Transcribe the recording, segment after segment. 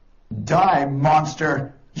Die,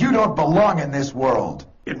 monster! You don't belong in this world.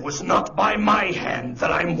 It was not by my hand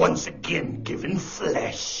that I'm once again given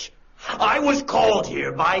flesh. I was called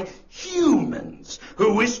here by humans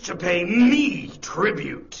who wish to pay me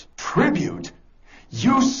tribute. Tribute?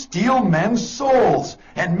 You steal men's souls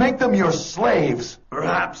and make them your slaves.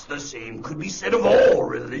 Perhaps the same could be said of all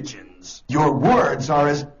religions. Your words are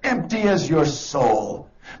as empty as your soul.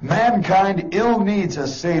 Mankind ill needs a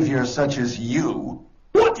savior such as you.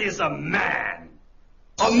 What is a man?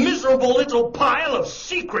 A miserable little pile of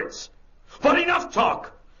secrets. But enough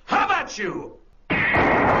talk. How about you?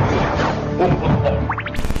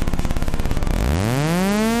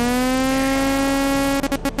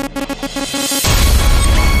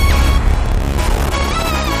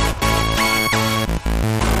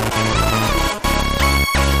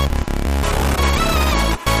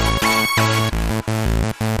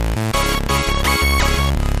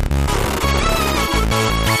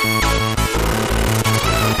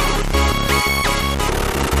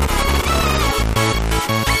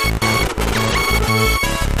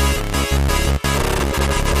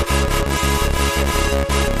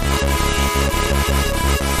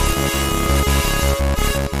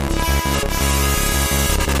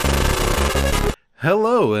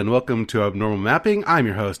 Hello and welcome to Abnormal Mapping. I'm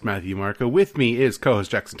your host, Matthew Marco. With me is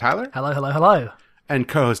co-host Jackson Tyler. Hello, hello, hello. And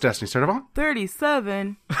co-host Destiny Sturdivant.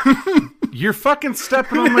 37. You're fucking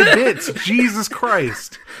stepping on my bits. Jesus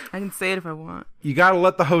Christ. I can say it if I want. You gotta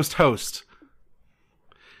let the host.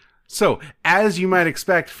 So, as you might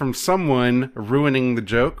expect from someone ruining the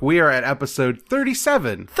joke, we are at episode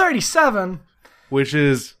 37. 37? Which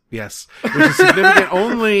is significant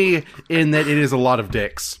only in that it is a lot of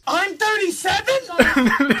dicks. I'm 37?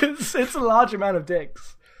 It's a large amount of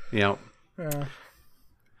dicks. Yep.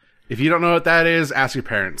 If you don't know what that is, ask your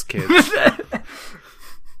parents, kids.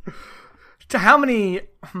 To how many...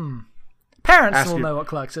 Parents will know what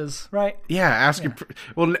Clerks is, right? Yeah, ask your...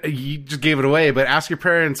 Well, you just gave it away, but ask your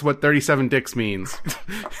parents what 37 dicks means.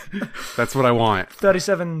 That's what I want.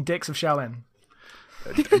 37 dicks of Shaolin.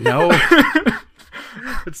 No.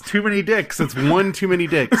 It's too many dicks. It's one too many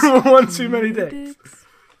dicks. One too many dicks.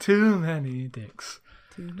 Too many dicks.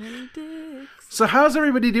 Too many dicks. So how's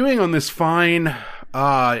everybody doing on this fine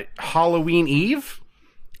Halloween Eve?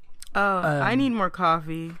 I need more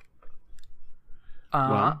coffee.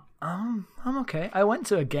 I'm okay. I went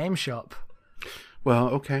to a game shop. Well,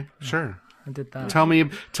 okay, sure. I did that. Tell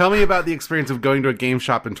me about the experience of going to a game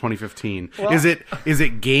shop in 2015. Well, is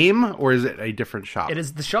it Game or is it a different shop? It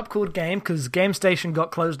is the shop called Game because Game Station got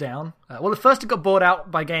closed down. Well, at first it got bought out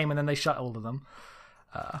by Game and then they shut all of them.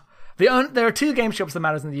 There are two game shops that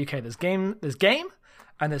matters in the UK. There's Game,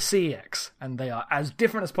 and there's CEX, and they are as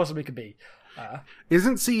different as possibly could be.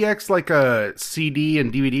 Isn't CEX like a CD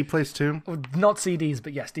and DVD place too? Not CDs,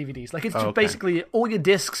 but yes, DVDs. Like it's just okay. basically all your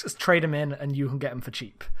discs, trade them in, and you can get them for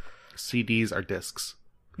cheap. CDs are discs.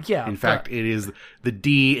 Yeah. In fact, it is the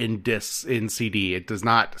D in discs in CD. It does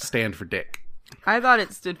not stand for dick. I thought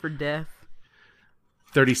it stood for death.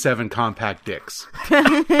 37 compact dicks.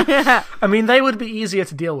 I mean, they would be easier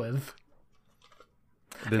to deal with.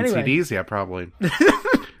 Than Anyway. CDs? Yeah, probably.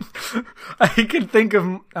 I can think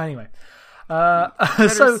of... Anyway.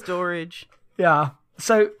 Better storage. Yeah.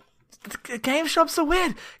 So, game shops are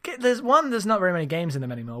weird. There's not very many games in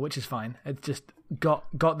them anymore, which is fine. It's just got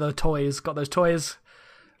those toys.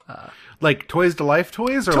 Like Toys to Life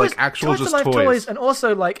toys or like actual just Life toys? And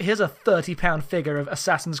also, like, here's a 30-pound figure of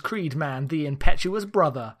Assassin's Creed man, the impetuous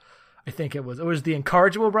brother. I think it was. Or was the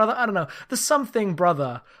incorrigible brother? I don't know. The something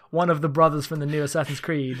brother. One of the brothers from the new Assassin's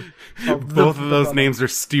Creed. Both of those names are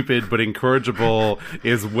stupid, but incorrigible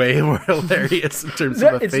is way more hilarious in terms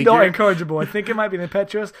of a It's figure. not incorrigible. I think it might be the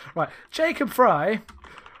impetuous. Right. Jacob Fry.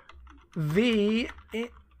 No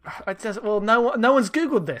one's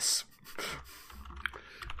Googled this.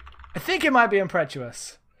 I think it might be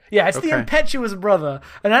impetuous. Yeah, it's the Okay. impetuous brother.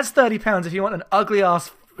 And that's £30 if you want an ugly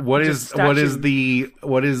ass. What is the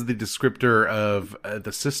descriptor of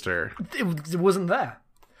the sister? It wasn't there.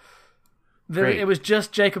 Great. It was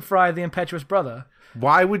just Jacob Fry, the impetuous brother.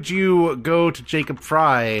 Why would you go to Jacob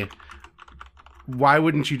Fry? Why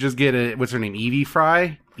wouldn't you just get what's her name? Evie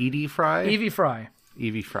Fry? Edie Fry? Evie Fry.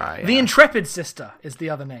 Evie Fry. The Yeah. Intrepid Sister is the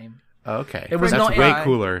other name. Okay. It was That's not- way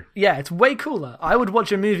cooler. Yeah, it's way cooler. I would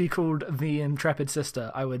watch a movie called The Intrepid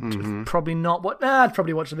Sister. I would probably not watch... I'd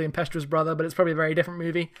probably watch The Impetuous Brother, but it's probably a very different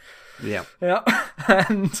movie. Yeah. Yeah.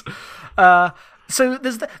 And so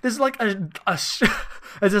there's like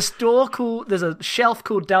there's a store called... There's a shelf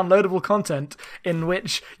called Downloadable Content in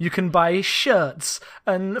which you can buy shirts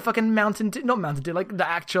and fucking not Mountain Dew, like the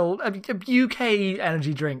actual UK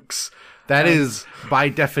energy drinks. That is, by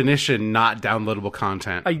definition, not downloadable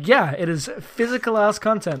content. Yeah, it is physical ass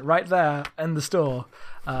content right there in the store.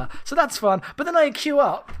 So that's fun. But then I queue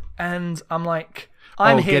up, and I'm like,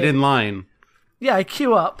 I'm here. Get in line. Yeah, I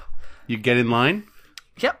queue up. You get in line?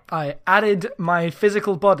 Yep, I added my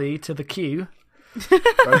physical body to the queue.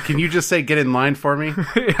 Can you just say get in line for me?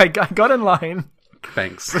 I got in line.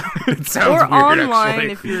 Thanks. It sounds Or weird, online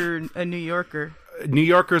actually. if you're a New Yorker. New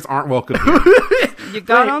Yorkers aren't welcome here. You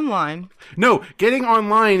got online. No, getting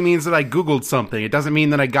online means that I Googled something. It doesn't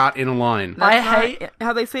mean that I got in a line. That's I hate- not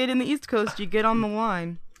how they say it in the East Coast. You get on the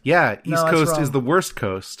line. Yeah, East that's Coast wrong. is the worst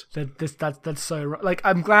coast. That's so wrong. Like,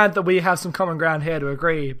 I'm glad that we have some common ground here to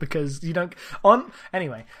agree, because you don't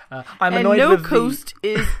anyway. I'm And annoyed no with coast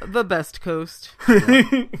is the best coast.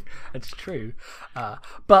 It's true,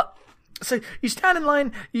 but so you stand in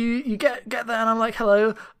line, you get there, and I'm like,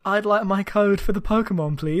 hello, I'd like my code for the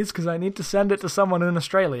Pokemon, please, because I need to send it to someone in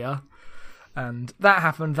Australia. And that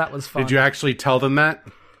happened. That was fun. Did you actually tell them that?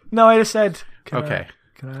 No, I just said, Okay.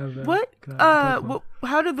 Can I have What? can I have a Pokemon?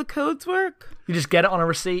 How do the codes work? You just get it on a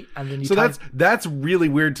receipt, and then you So type. that's really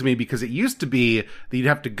weird to me, because it used to be that you'd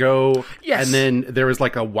have to go, Yes. and then there was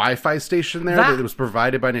like a Wi-Fi station there that was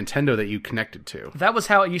provided by Nintendo that you connected to. That was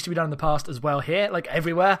how it used to be done in the past as well here, like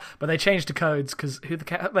everywhere, but they changed the codes because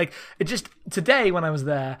it just, today when I was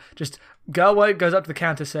there, just girl goes up to the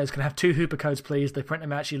counter, says, can I have 2 Hooper codes please? They print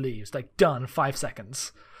them out, she leaves. Like, done, 5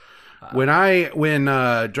 seconds. When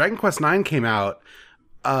Dragon Quest IX came out,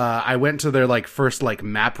 I went to their first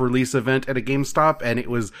map release event at a GameStop, and it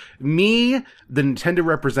was me, the Nintendo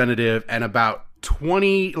representative, and about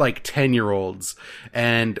 20 10-year-olds,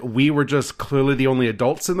 and we were just clearly the only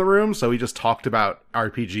adults in the room, so we just talked about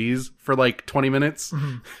RPGs for 20 minutes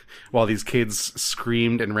while these kids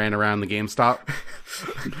screamed and ran around the GameStop.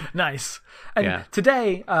 Nice. And Yeah.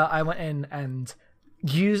 today I went in and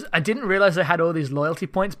I didn't realize I had all these loyalty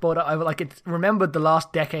points bought up. I remembered the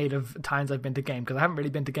last decade of times I've been to game, because I haven't really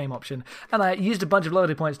been to Game Option, and I used a bunch of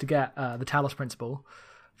loyalty points to get the Talos Principle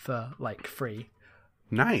for free.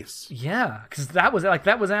 Nice. Yeah, because that was out.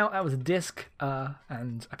 That was a disc,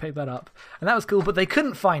 and I picked that up, and that was cool. But they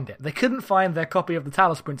couldn't find it. They couldn't find their copy of the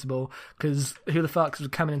Talos Principle, because who the fuck was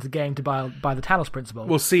coming into the game to buy the Talos Principle?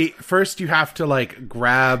 Well, see, first you have to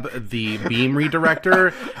grab the beam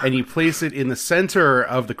redirector and you place it in the center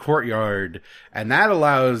of the courtyard, and that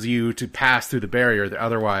allows you to pass through the barrier that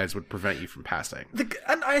otherwise would prevent you from passing.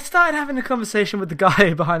 And I started having a conversation with the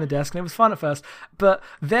guy behind the desk, and it was fun at first. But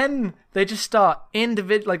then they just start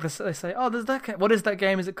they say, "Oh, there's that. What is that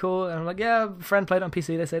game? Is it cool?" And I'm like, "Yeah, a friend played it on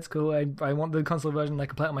PC. They say it's cool. I want the console version. I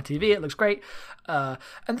can play it on my TV. It looks great." And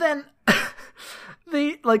then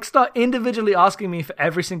they start individually asking me for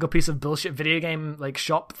every single piece of bullshit video game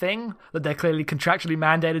shop thing that they're clearly contractually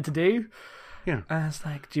mandated to do. Yeah. And it's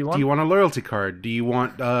like, do you Do you want a loyalty card? Do you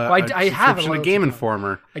want I have a subscription to loyalty Game card.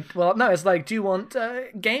 Informer? It's like, do you want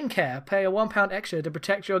Game Care? Pay a £1 extra to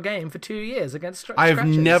protect your game for 2 years against I've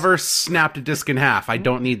scratches. never snapped a disc in half. I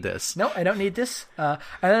don't need this. No, I don't need this.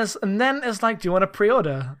 And then it's like, do you want to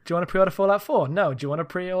pre-order? Do you want to pre-order Fallout 4? No. Do you want to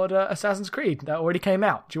pre-order Assassin's Creed? That already came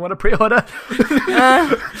out. Do you want to pre-order?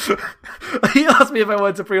 He asked me if I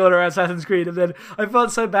wanted to pre-order Assassin's Creed, and then I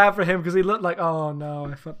felt so bad for him because he looked like, oh no,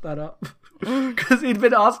 I fucked that up. Because he'd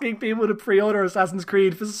been asking people to pre-order Assassin's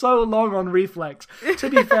Creed for so long on Reflex. To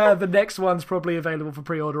be fair, the next one's probably available for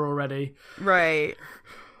pre-order already. Right.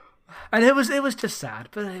 And it was just sad,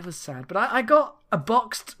 but it was sad. But I got a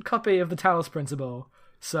boxed copy of the Talos Principle,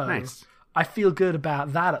 so Nice. I feel good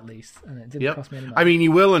about that at least, and it didn't cost me any money. I mean,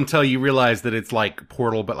 you will until you realize that it's like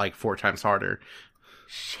Portal, but 4 times harder.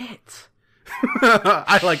 Shit.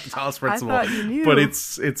 I like the Talos Principle, thought you knew. but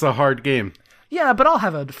it's a hard game. Yeah, but I'll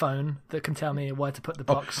have a phone that can tell me where to put the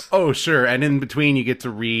box. Oh, sure. And in between, you get to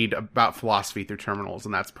read about philosophy through terminals,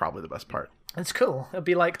 and that's probably the best part. It's cool. It'll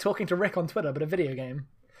be like talking to Rick on Twitter, but a video game.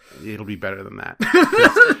 It'll be better than that.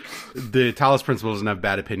 The Talos Principle doesn't have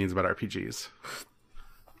bad opinions about RPGs.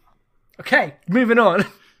 Okay, moving on.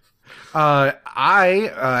 By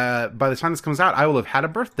the time this comes out, I will have had a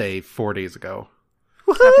birthday 4 days ago.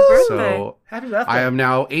 Happy birthday. So Happy birthday. I am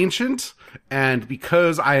now ancient, and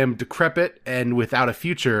because I am decrepit and without a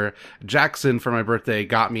future, Jackson, for my birthday,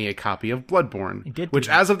 got me a copy of Bloodborne. He did which,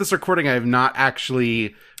 do as of this recording, I have not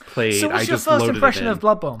actually played. So what's I your just first loaded impression it in. of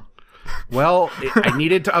Bloodborne? Well, I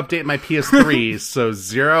needed to update my PS3, so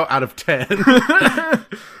 0 out of 10.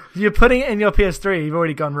 You're putting it in your PS3, you've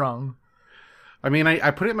already gone wrong. I mean, I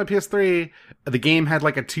put it in my PS3. The game had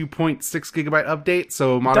a 2.6 gigabyte update,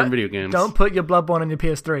 so modern video games. Don't put your Bloodborne in your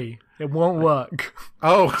PS3. It won't work.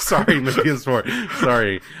 Oh, sorry, my PS4.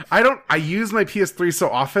 Sorry. I use my PS3 so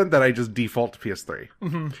often that I just default to PS3.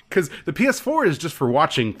 Because the PS4 is just for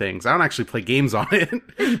watching things. I don't actually play games on it.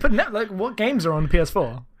 You put what games are on the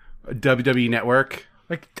PS4? WWE Network,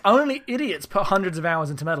 Like, only idiots put hundreds of hours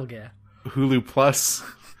into Metal Gear. Hulu Plus.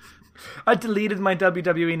 I deleted my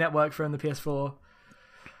WWE Network from the PS4.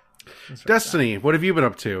 Destiny, what have you been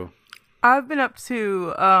up to? I've been up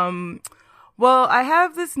to, well, I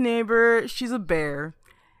have this neighbor, she's a bear,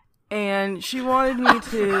 and she wanted me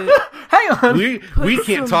to... Hang on! We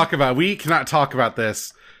cannot talk about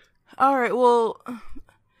this. Alright, well,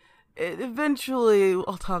 eventually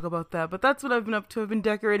I'll talk about that, but that's what I've been up to. I've been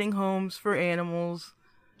decorating homes for animals,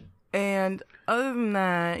 and other than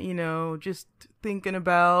that, just thinking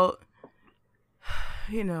about,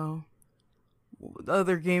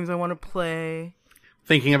 other games I want to play.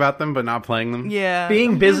 Thinking about them, but not playing them? Yeah.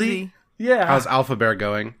 Being I'm busy? Yeah. How's Alpha Bear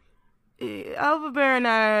going? Alpha Bear and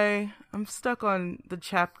I'm stuck on the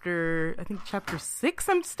chapter, I think chapter 6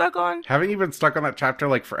 I'm stuck on. Haven't you been stuck on that chapter,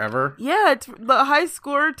 like, forever? Yeah, the high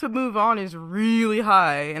score to move on is really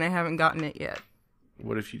high, and I haven't gotten it yet.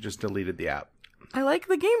 What if you just deleted the app? I like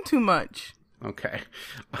the game too much. Okay.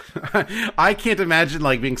 I can't imagine,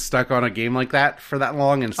 like, being stuck on a game like that for that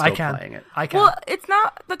long and still playing it. I can. Well, it's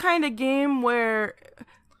not the kind of game where...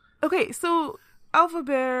 Okay, so Alpha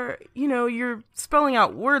Bear, you're spelling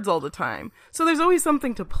out words all the time. So there's always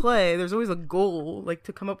something to play. There's always a goal, like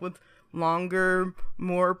to come up with longer,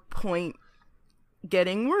 more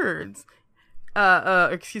point-getting words.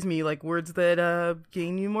 Like words that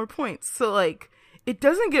gain you more points. So, like, it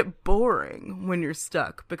doesn't get boring when you're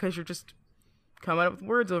stuck because you're just coming up with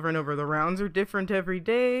words over and over. The rounds are different every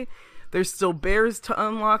day. There's still bears to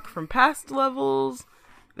unlock from past levels.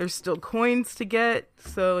 There's still coins to get.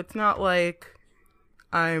 So it's not like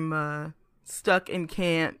I'm stuck and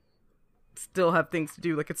can't still have things to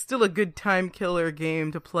do. Like, it's still a good time killer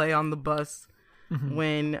game to play on the bus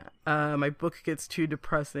when my book gets too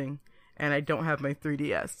depressing and I don't have my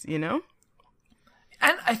 3DS, And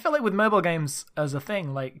I feel like with mobile games as a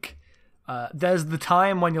thing, like, there's the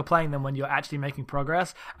time when you're playing them when you're actually making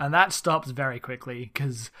progress, and that stops very quickly,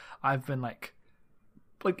 because I've been like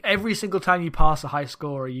every single time you pass a high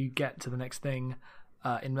score or you get to the next thing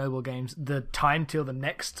in mobile games, the time till the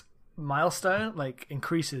next milestone, like,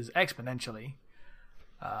 increases exponentially.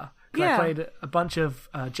 I played a bunch of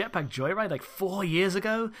Jetpack Joyride like 4 years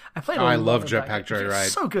ago. I love Jetpack Joyride.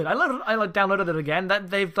 It's so good. I downloaded it again.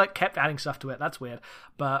 That they've like kept adding stuff to it. That's weird.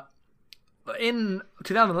 But in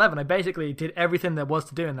 2011, I basically did everything there was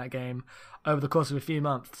to do in that game over the course of a few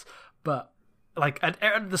months. But like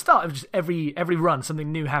at the start, it was just every run something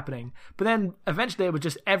new happening. But then eventually, it was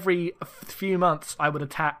just every few months I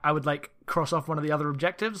would like cross off one of the other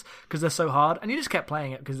objectives because they're so hard, and you just kept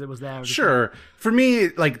playing it because it was there. Sure. For me,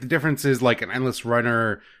 like, the difference is, like, an endless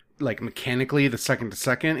runner, like, mechanically, the second to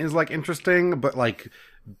second is, like, interesting, but, like,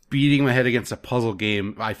 beating my head against a puzzle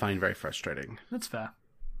game I find very frustrating. That's fair.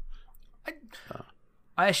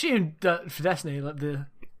 I assumed that for Destiny, like,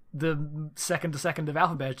 the second to second of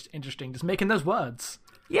Alphabet is interesting, just making those words.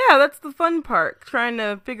 Yeah, that's the fun part. Trying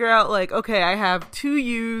to figure out, like, okay, I have 2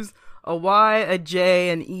 U's, a Y, a J,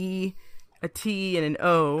 an E, a T, and an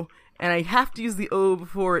O, and I have to use the O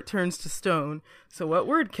before it turns to stone. So what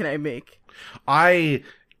word can I make?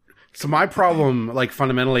 So my problem, like,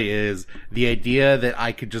 fundamentally is the idea that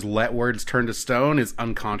I could just let words turn to stone is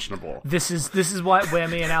unconscionable. This is where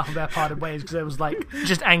me and Alphabet parted ways, because it was like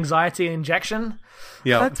just anxiety injection.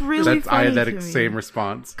 Yeah, That's really funny I had that to me. same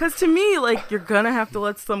response. Because to me, like, you're gonna have to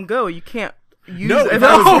let some go. You can't use No, if every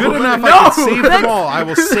I was word. good enough, I no! could save them all. I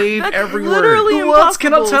will save That's every literally word. The words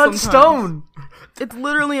cannot turn impossible stone. It's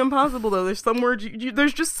literally impossible, though. There's some words,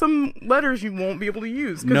 there's just some letters you won't be able to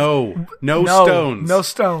use. 'Cause No No stones. No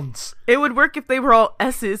stones. It would work if they were all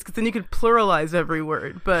S's, because then you could pluralize every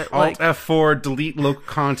word. But, like, Alt F4, delete local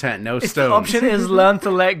content, no If the stones. option is learn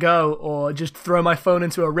to let go or just throw my phone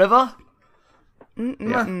into a river.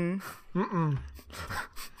 Yeah. But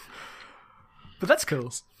that's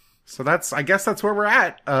cool. So I guess that's where we're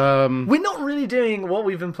at. We're not really doing what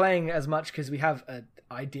we've been playing as much because we have an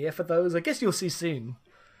idea for those. I guess you'll see soon.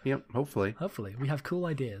 Yep, hopefully. Hopefully. We have cool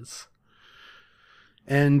ideas.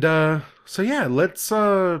 And so yeah, let's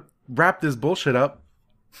wrap this bullshit up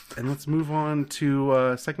and let's move on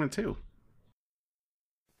to segment 2.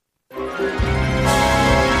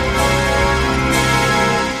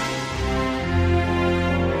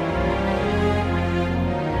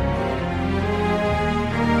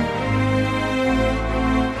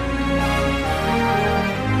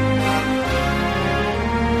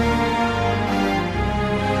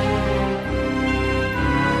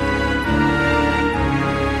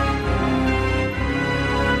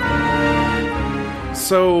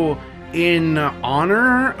 So, in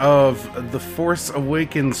honor of the Force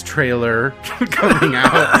Awakens trailer coming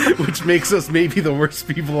out, which makes us maybe the worst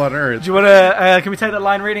people on Earth. Do you want to? Can we take that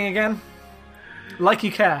line reading again? Like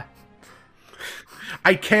you care.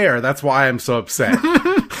 I care. That's why I'm so upset.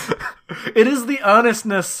 It is the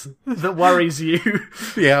earnestness that worries you.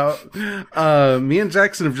 Yeah. Me and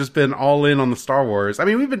Jackson have just been all in on the Star Wars. I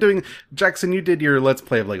mean, we've been doing... Jackson, you did your Let's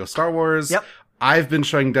Play of Lego Star Wars. Yep. I've been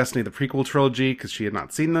showing Destiny the prequel trilogy because she had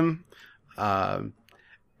not seen them.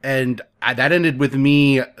 And that ended with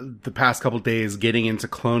me the past couple days getting into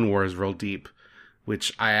Clone Wars real deep,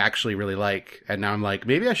 which I actually really like. And now I'm like,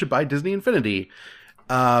 maybe I should buy Disney Infinity.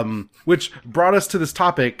 Which brought us to this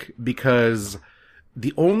topic because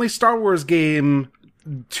the only Star Wars game,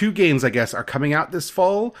 2 games, I guess, are coming out this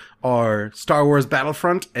fall are Star Wars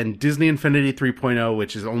Battlefront and Disney Infinity 3.0,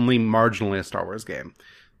 which is only marginally a Star Wars game.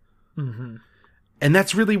 Mm-hmm. And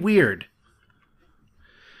that's really weird.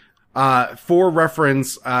 For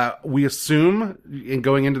reference, we assume in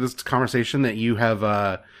going into this conversation that you have,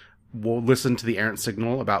 will listen to the Errant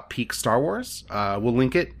Signal about Peak Star Wars. We'll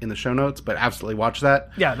link it in the show notes, but absolutely watch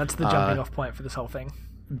that. Yeah, that's the jumping off point for this whole thing.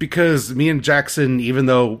 Because me and Jackson, even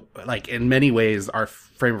though, like, in many ways our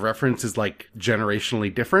frame of reference is, like,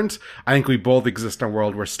 generationally different, I think we both exist in a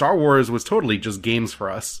world where Star Wars was totally just games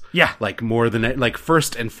for us. Yeah. Like, more than, like,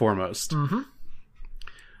 first and foremost. Mm-hmm.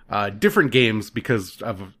 Different games because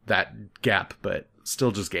of that gap, but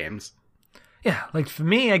still just games. Yeah, like, for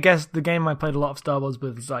me, I guess the game I played a lot of Star Wars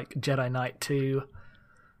with was, like, Jedi Knight 2.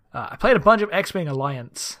 I played a bunch of X-Wing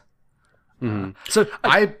Alliance. So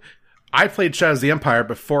I played Shadows of the Empire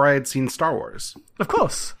before I had seen Star Wars. Of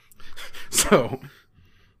course. So.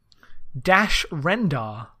 Dash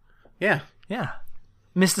Rendar. Yeah. Yeah.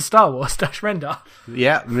 Mr. Star Wars, Dash Rendar.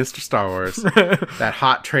 Yeah, Mr. Star Wars. That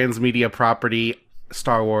hot transmedia property,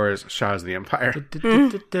 Star Wars, Shadows of the Empire.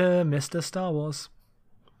 Mr. Star Wars.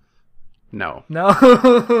 No.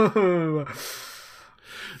 No.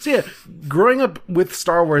 So yeah, growing up with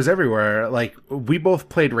Star Wars everywhere, like, we both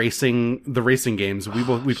played the racing games.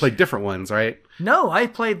 We played different ones, right? No, I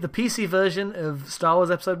played the PC version of Star Wars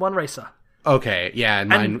Episode 1 Racer. Okay, yeah, and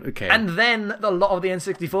mine, okay. And then a lot of the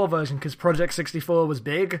N64 version, because Project 64 was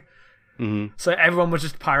big. Mm-hmm. So everyone was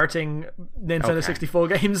just pirating Nintendo 64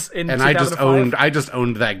 games in 2005. I just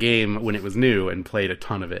owned that game when it was new and played a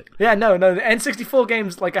ton of it. Yeah, no, the N64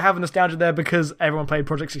 games, like, I have a nostalgia there because everyone played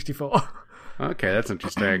Project 64. Okay, that's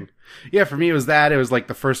interesting. Yeah, for me it was that. It was like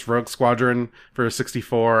the first Rogue Squadron for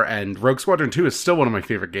 64, and Rogue Squadron 2 is still one of my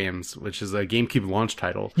favorite games, which is a GameCube launch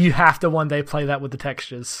title. You have to one day play that with the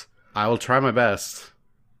textures. I will try my best.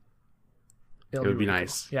 It would be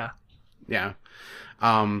nice. Yeah. Yeah.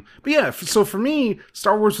 But yeah, so for me,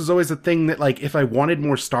 Star Wars was always a thing that, like, if I wanted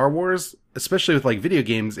more Star Wars, especially with, like, video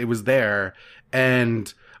games, it was there.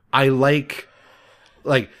 And I like,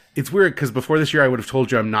 it's weird because before this year I would have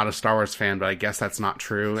told you I'm not a Star Wars fan, but I guess that's not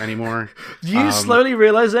true anymore. You slowly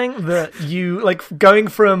realizing that you, like, going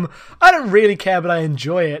from, I don't really care but I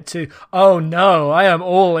enjoy it, to, oh no, I am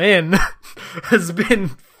all in, has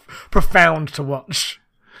been profound to watch.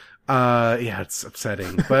 Yeah, it's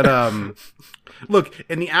upsetting. But, look,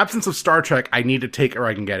 in the absence of Star Trek, I need to take it or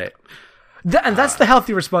I can get it. And that's the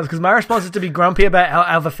healthy response, because my response is to be grumpy about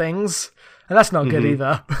other things, and that's not good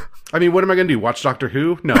either. I mean, what am I going to do? Watch Doctor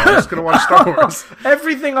Who? No, I'm just going to watch Star Wars.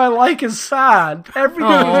 Everything I like is sad.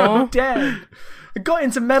 Everything is dead. I got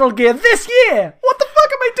into Metal Gear this year. What the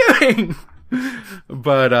fuck am I doing?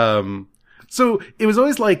 But, so it was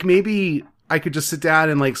always like, maybe I could just sit down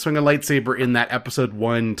and, like, swing a lightsaber in that episode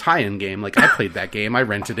 1 tie-in game. Like, I played that game. I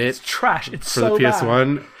rented it. It's trash. It's for so the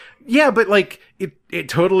PS1. bad. Yeah, but, like, it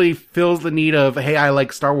totally fills the need of, hey, I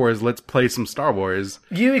like Star Wars, let's play some Star Wars.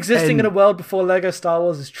 You existing in a world before Lego Star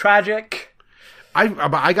Wars is tragic. I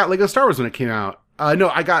got Lego Star Wars when it came out. No,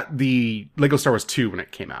 I got the Lego Star Wars 2 when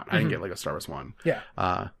it came out. I didn't get Lego Star Wars 1.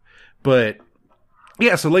 Yeah. But,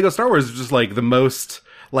 yeah, so Lego Star Wars is just, like, the most,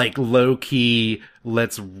 like, low-key,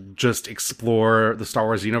 let's just explore the Star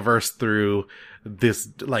Wars universe through this,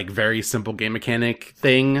 like, very simple game mechanic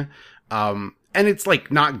thing. And it's, like,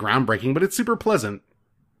 not groundbreaking, but it's super pleasant.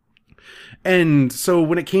 And so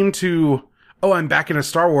when it came to, oh, I'm back into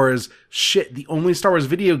Star Wars, shit, the only Star Wars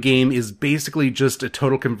video game is basically just a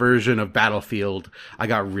total conversion of Battlefield. I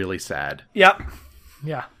got really sad. Yep.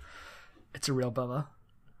 Yeah. It's a real bummer.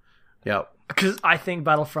 Yep. Because I think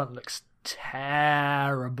Battlefront looks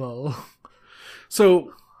terrible.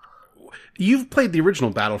 So, you've played the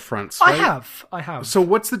original Battlefronts, right? I have. So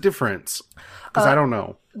what's the difference? Because I don't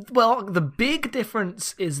know. Well, the big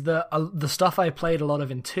difference is that the stuff I played a lot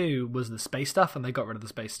of in 2 was the space stuff, and they got rid of the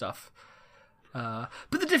space stuff. But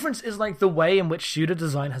the difference is like the way in which shooter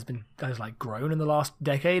design has like grown in the last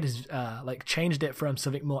decade has like changed it from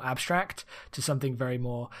something more abstract to something very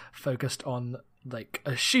more focused on like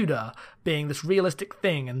a shooter being this realistic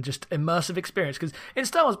thing and just immersive experience. Because in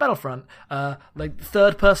Star Wars Battlefront, like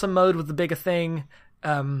third person mode was the bigger thing.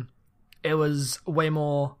 It was way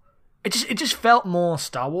more. It just felt more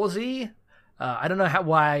Star Wars-y. I don't know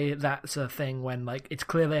why that's a thing when like it's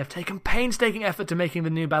clear they have taken painstaking effort to making the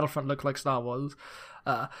new Battlefront look like Star Wars,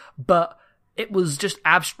 but it was just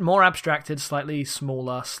more abstracted, slightly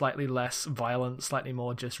smaller, slightly less violent, slightly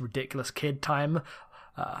more just ridiculous kid time.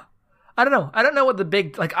 I don't know what the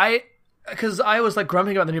big because I was like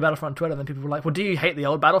grumping about the new Battlefront on Twitter, and then people were like, "Well, do you hate the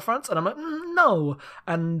old Battlefronts?" And I'm like, "No,"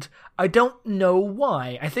 and I don't know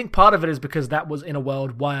why. I think part of it is because that was in a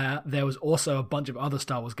world where there was also a bunch of other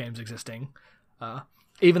Star Wars games existing.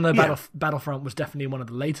 Even though Battlefront was definitely one of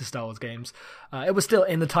the later Star Wars games, it was still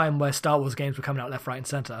in the time where Star Wars games were coming out left, right, and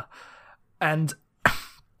center, and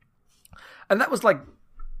that was like.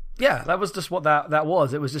 Yeah, that was just what that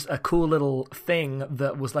was. It was just a cool little thing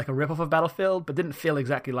that was like a ripoff of Battlefield, but didn't feel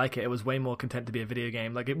exactly like it. It was way more content to be a video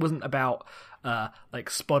game. Like, it wasn't about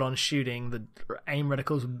like spot-on shooting. The aim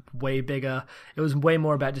reticles were way bigger. It was way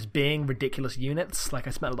more about just being ridiculous units. Like,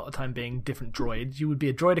 I spent a lot of time being different droids. You would be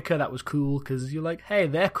a droidica, that was cool, because you're like, hey,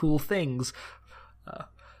 they're cool things.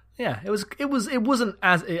 Yeah, it wasn't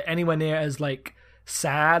as anywhere near as like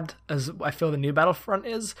sad as I feel the new Battlefront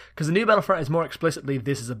is, because the new Battlefront is more explicitly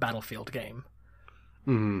this is a Battlefield game.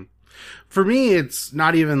 Mm-hmm. For me, it's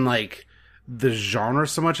not even like the genre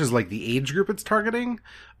so much as like the age group it's targeting.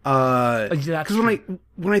 Because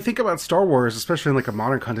when I think about Star Wars, especially in like a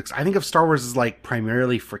modern context, I think of Star Wars as like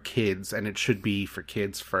primarily for kids, and it should be for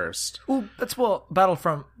kids first. Well, that's what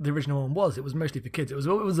Battlefront, the original one, was. It was mostly for kids. It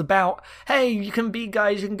was about, hey, you can be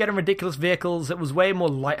guys, you can get in ridiculous vehicles. It was way more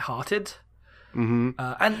lighthearted. Mm-hmm.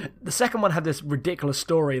 And the second one had this ridiculous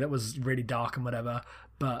story that was really dark and whatever,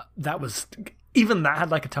 but that had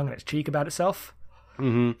like a tongue in its cheek about itself.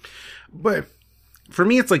 Mm-hmm. But for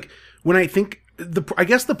me, it's like when I think I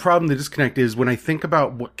guess the problem, the disconnect is when I think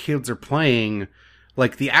about what kids are playing,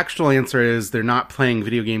 like the actual answer is they're not playing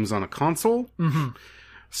video games on a console. Mm-hmm.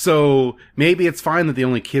 So maybe it's fine that the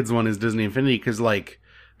only kids one is Disney Infinity, because like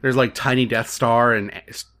there's like Tiny Death Star and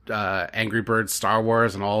Angry Birds Star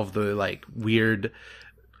Wars and all of the like weird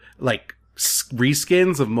like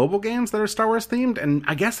reskins of mobile games that are Star Wars themed, and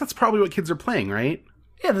I guess that's probably what kids are playing, right?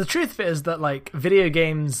 Yeah, the truth is that like video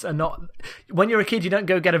games are not. When you're a kid, you don't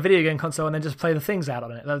go get a video game console and then just play the things out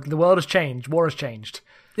on it. The world has changed. War has changed.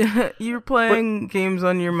 You're playing games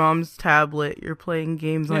on your mom's tablet. You're playing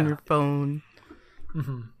games on your phone.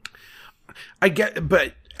 Mm-hmm. I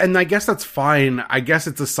guess that's fine. I guess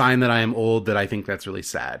it's a sign that I am old, that I think that's really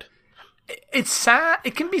sad. It's sad.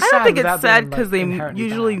 It can be sad. I don't think it's sad because they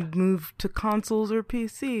usually bad. Move to consoles or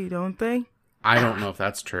PC, don't they? I don't know if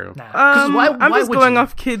that's true. Nah. I'm just going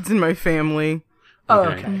off kids in my family. Oh,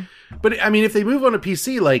 okay. But I mean, if they move on to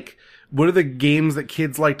PC, like, what are the games that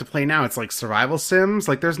kids like to play now? It's like survival sims.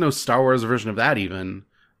 Like, there's no Star Wars version of that even.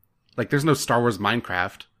 Like, there's no Star Wars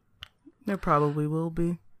Minecraft. There probably will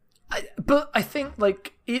be. But I think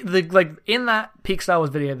like in that peak Star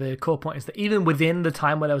Wars video, the core point is that even within the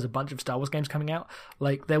time where there was a bunch of Star Wars games coming out,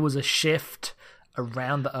 like there was a shift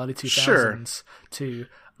around the early 2000s to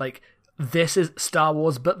like, this is Star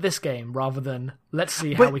Wars, but this game, rather than let's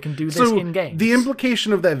see how we can do this in games. The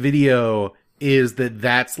implication of that video is that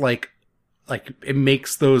that's like it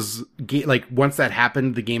makes those like once that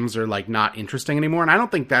happened, the games are like not interesting anymore, and I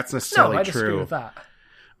don't think that's necessarily I true. disagree with that.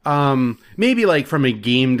 Maybe like from a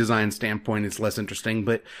game design standpoint, it's less interesting,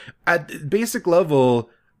 but at basic level,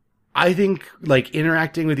 I think like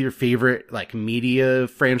interacting with your favorite like media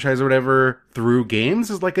franchise or whatever through games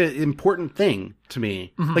is like an important thing to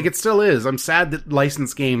me. Mm-hmm. Like it still is. I'm sad that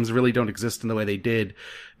licensed games really don't exist in the way they did,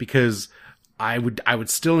 because I would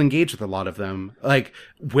still engage with a lot of them. Like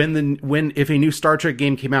if a new Star Trek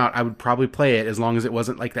game came out, I would probably play it as long as it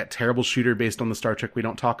wasn't like that terrible shooter based on the Star Trek we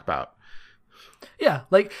don't talk about. Yeah,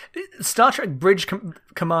 like Star Trek Bridge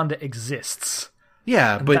Commander exists.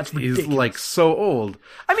 Yeah, but is like so old.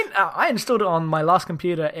 I mean, I installed it on my last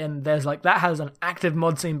computer, and there's like that has an active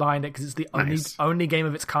mod scene behind it because it's the only game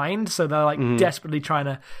of its kind. So they're like desperately trying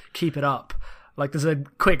to keep it up. Like there's a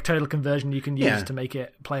quick total conversion you can use to make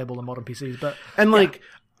it playable on modern PCs. But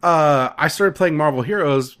I started playing Marvel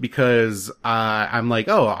Heroes because I'm like,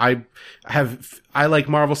 I like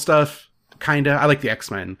Marvel stuff. Kinda. I like the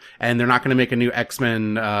X-Men, and they're not going to make a new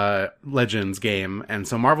X-Men Legends game, and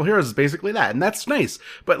so Marvel Heroes is basically that, and that's nice.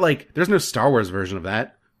 But like, there's no Star Wars version of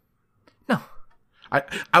that. No.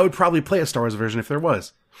 I would probably play a Star Wars version if there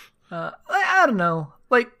was. I don't know.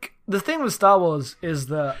 Like, the thing with Star Wars is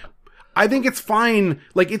that I think it's fine.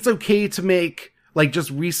 Like, it's okay to make, like,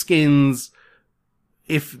 just reskins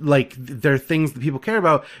if, like, there are things that people care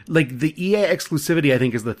about. Like, the EA exclusivity, I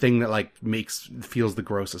think, is the thing that, like, feels the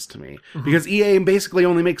grossest to me. Because EA basically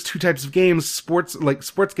only makes two types of games, sports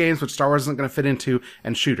games, which Star Wars isn't going to fit into,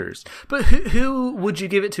 and shooters. But who would you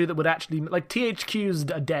give it to that would actually... Like,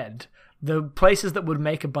 THQs are dead. The places that would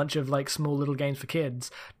make a bunch of, like, small little games for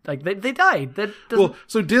kids, like, they died. Well,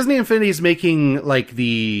 so Disney Infinity is making, like,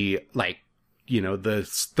 the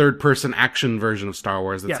third-person action version of Star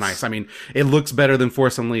Wars. That's Yes. nice. I mean, it looks better than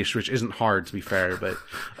Force Unleashed, which isn't hard, to be fair, but...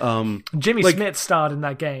 Jimmy like- Smith starred in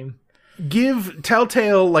that game. Give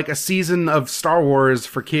Telltale, like, a season of Star Wars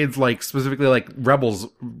for kids, like, specifically, like, Rebels,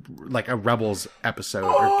 like a Rebels episode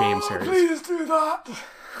or game series. Please do that.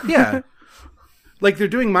 Yeah. Like, they're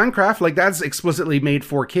doing Minecraft, like, that's explicitly made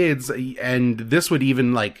for kids, and this would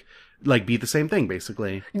even, like be the same thing,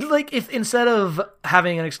 basically. Like, if instead of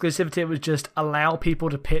having an exclusivity, it was just allow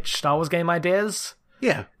people to pitch Star Wars game ideas.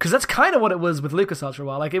 Yeah. Because that's kind of what it was with LucasArts for a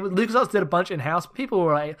while. Like, LucasArts did a bunch in-house. People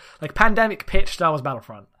were like Pandemic pitched Star Wars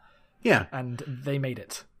Battlefront, Yeah. and they made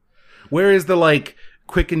it. Where is the, like,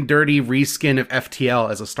 quick and dirty reskin of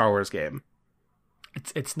FTL as a Star Wars game?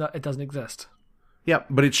 It's not. It doesn't exist. Yep,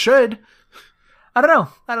 but it should. I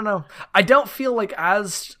don't know. I don't feel like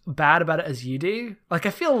as bad about it as you do. Like, I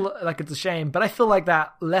feel like it's a shame, but I feel like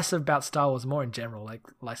that less about Star Wars, more in general, like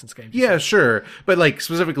licensed games. Yeah, sure. But, like,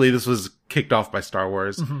 specifically, this was kicked off by Star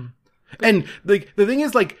Wars. And, like, the thing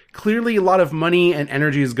is, like, clearly a lot of money and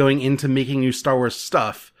energy is going into making new Star Wars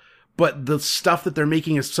stuff. But the stuff that they're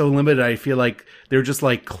making is so limited, I feel like they're just,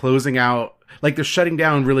 like, closing out... Like, they're shutting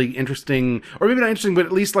down really interesting, or maybe not interesting, but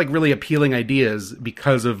at least, like, really appealing ideas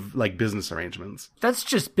because of, like, business arrangements. That's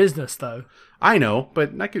just business, though. I know,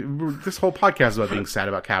 but this whole podcast is about being sad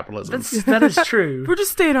about capitalism. That is true. We're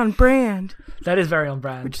just staying on brand. That is very on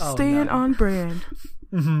brand. We're just staying on brand.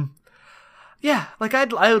 Yeah, like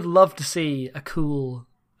I would love to see a cool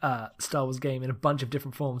Star Wars game in a bunch of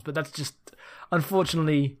different forms, but that's just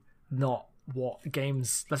unfortunately not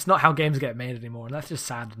that's not how games get made anymore, and that's just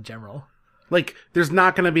sad in general. Like, there's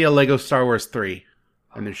not going to be a Lego Star Wars 3,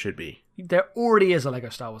 and there should be. There already is a Lego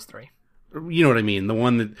Star Wars 3. You know what I mean? The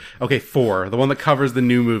one that... Okay, 4. The one that covers the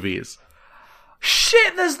new movies.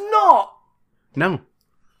 Shit, there's not! No.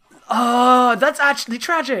 That's actually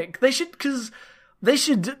tragic. They should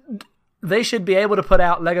be able to put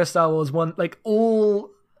out Lego Star Wars one, like, all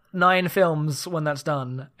 9 films when that's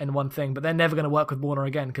done in one thing, but they're never going to work with Warner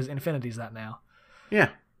again, because Infinity's that now. Yeah.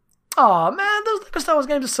 Oh man, those Lego Star Wars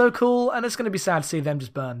games are so cool, and it's going to be sad to see them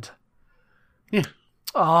just burned. Yeah.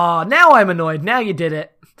 Oh, now I'm annoyed. Now you did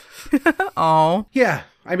it. Oh. Yeah,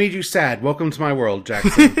 I made you sad. Welcome to my world,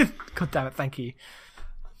 Jackson. God damn it, thank you.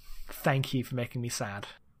 Thank you for making me sad.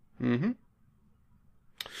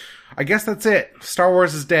 I guess that's it. Star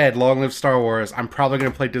Wars is dead. Long live Star Wars. I'm probably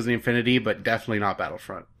going to play Disney Infinity, but definitely not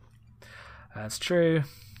Battlefront. That's true.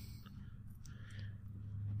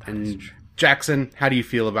 And Jackson, how do you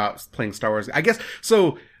feel about playing Star Wars? I guess,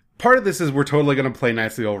 so part of this is we're totally going to play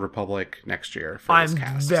Knights of the Old Republic next year for I'm this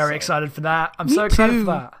cast. very excited for that. I'm Me so excited too.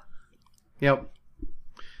 for that. Yep.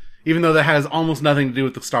 Even though that has almost nothing to do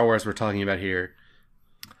with the Star Wars we're talking about here.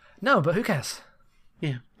 No, but who cares?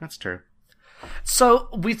 Yeah, that's true. So,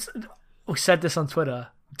 we said this on Twitter.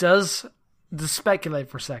 Just speculate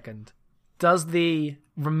for a second. Does the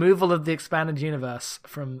removal of the expanded universe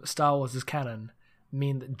from Star Wars as canon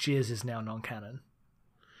mean that Jizz is now non-canon?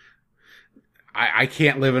 I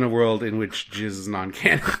can't live in a world in which Jizz is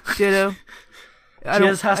non-canon. Ditto.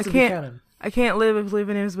 Jizz has to be canon. I can't live if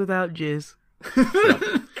living is without jizz.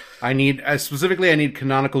 I need, specifically, I need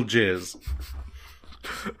canonical Jizz.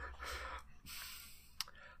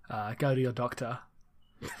 Go to your doctor.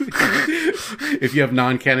 If you have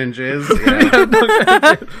non-canon Jizz,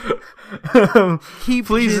 yeah. Keep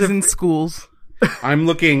Please, jizz if- in schools. I'm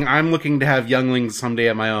looking to have younglings someday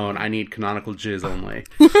of my own. I need canonical Jizz only.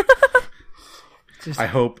 I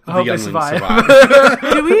hope the hope they younglings survive.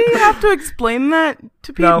 survive. Do we have to explain that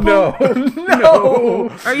to people? No.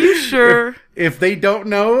 Are you sure? If they don't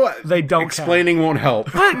know, They don't explaining won't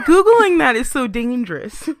help. But Googling that is so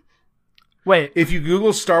dangerous. Wait, If you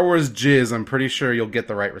Google Star Wars Jizz, I'm pretty sure you'll get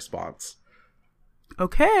the right response.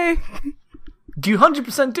 Okay. do you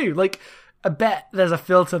 100% do? Like, I bet there's a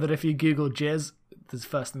filter that if you Google Jizz, the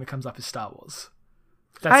first thing that comes up is Star Wars.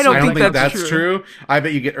 I don't I don't think think that's that's true. I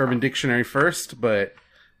bet you get Urban Dictionary first, but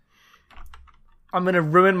I'm going to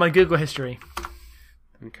ruin my Google history.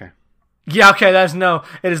 okay. Yeah, okay,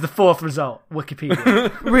 it is the 4th result.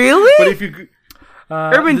 Wikipedia. Really? But if you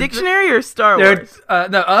Urban Dictionary or Star Wars?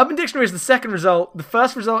 No, Urban Dictionary is the second result. The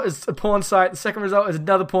first result is a porn site. The second result is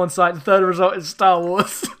another porn site. The third result is Star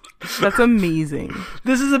Wars. That's amazing.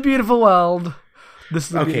 This is a beautiful world.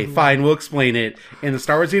 Okay, fine, we'll explain it. In the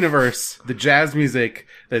Star Wars universe, the jazz music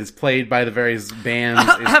that is played by the various bands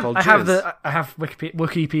is called jizz. I have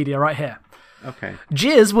Wikipedia right here. Okay.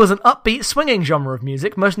 Jizz was an upbeat swinging genre of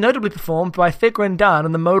music, most notably performed by Thigrin Dan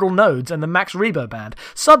and the Modal Nodes and the Max Rebo Band.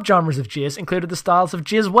 Subgenres of jizz included the styles of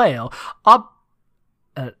jizz wail,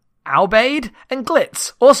 albade, and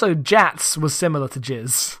glitz. Also, jats was similar to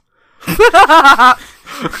jizz.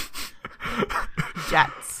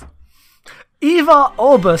 Jats. Ivar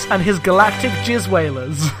Orbus and his galactic jizz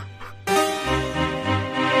wailers.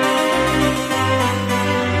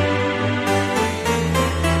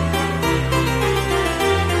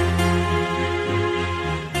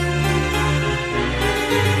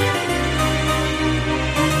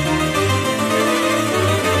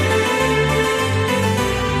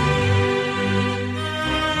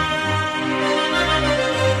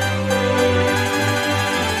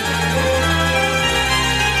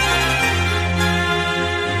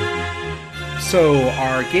 So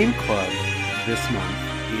our game club this month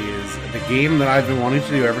is the game that I've been wanting to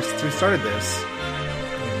do ever since we started this.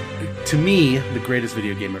 To me, the greatest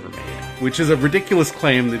video game ever made. Which is a ridiculous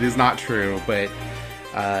claim that is not true, but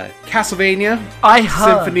Castlevania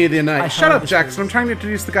Symphony of the Night. Shut up, Jackson. I'm trying to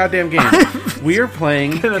introduce the goddamn game. We are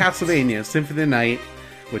playing Castlevania Symphony of the Night,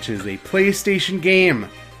 which is a PlayStation game.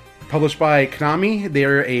 Published by Konami.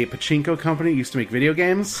 They're a pachinko company. Used to make video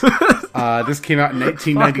games. This came out in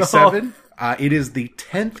 1997. It is the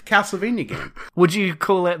 10th Castlevania game. Would you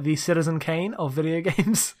call it the Citizen Kane of video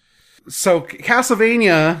games? So,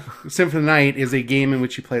 Castlevania Symphony of the Night is a game in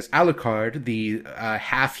which you play as Alucard, the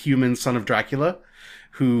half-human son of Dracula,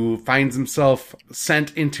 who finds himself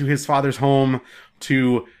sent into his father's home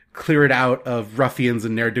to clear it out of ruffians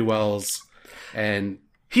and ne'er-do-wells. And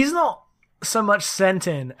he's not so much sent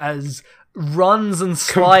in as runs and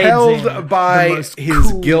slides compelled by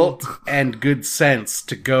his guilt and good sense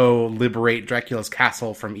to go liberate Dracula's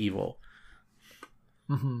castle from evil.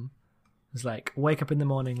 Mm-hmm. It's like, wake up in the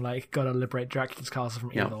morning, like, gotta liberate Dracula's castle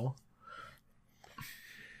from evil.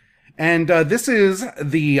 And this is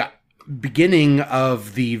the beginning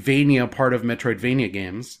of the Vania part of Metroidvania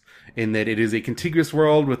games, in that it is a contiguous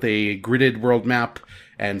world with a gridded world map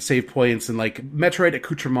and save points and like Metroid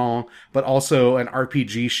accoutrement, but also an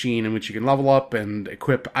RPG sheen in which you can level up and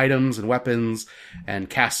equip items and weapons and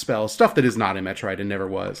cast spells, stuff that is not in Metroid and never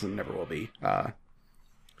was and never will be.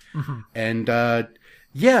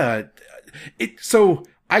 So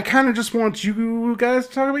I kind of just want you guys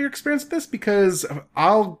to talk about your experience with this, because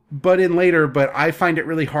I'll butt in later, but I find it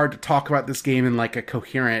really hard to talk about this game in like a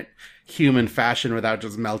coherent human fashion without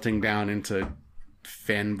just melting down into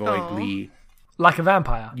fanboy glee. Like a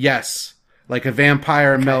vampire. Yes. Like a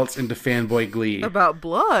vampire melts into fanboy glee. About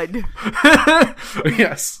blood.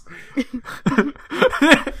 Yes.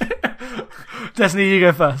 Destiny, you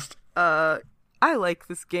go first. I like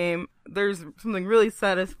this game. There's something really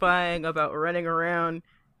satisfying about running around,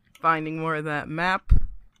 finding more of that map.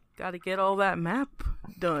 Gotta get all that map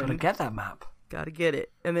done. Gotta get that map. Gotta get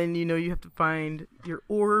it. And then, you have to find your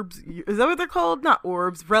orbs. Is that what they're called? Not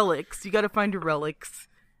orbs, relics. You gotta find your relics.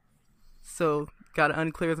 So, gotta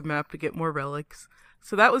unclear the map to get more relics.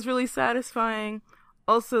 So that was really satisfying.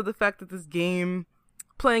 Also, the fact that this game,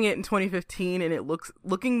 playing it in 2015 and it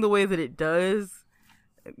looking the way that it does,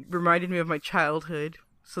 it reminded me of my childhood.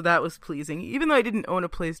 So that was pleasing. Even though I didn't own a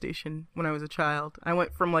PlayStation when I was a child. I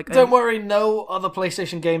went from like... Don't worry, no other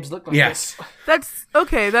PlayStation games look like this. That's...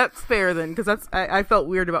 Okay, that's fair then. Because I felt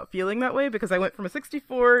weird about feeling that way. Because I went from a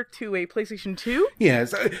 64 to a PlayStation 2. Yeah,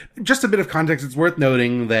 just a bit of context. It's worth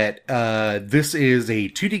noting that this is a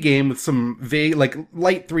 2D game with some vague, like,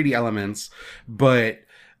 light 3D elements. But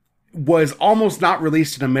was almost not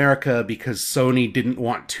released in America because Sony didn't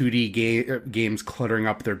want 2D games cluttering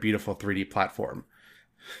up their beautiful 3D platform.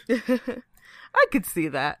 I could see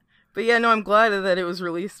that. But yeah, no, I'm glad that it was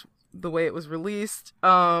released the way it was released.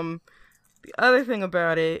 The other thing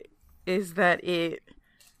about it is that it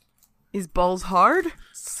is balls hard,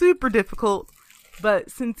 super difficult, but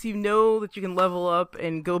since you know that you can level up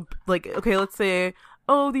and go, like, okay, let's say,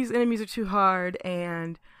 oh, these enemies are too hard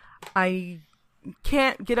and I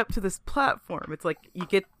can't get up to this platform. It's like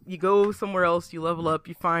you go somewhere else, you level up,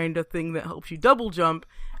 you find a thing that helps you double jump,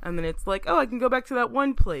 and then it's like, oh, I can go back to that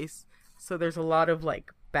one place. So there's a lot of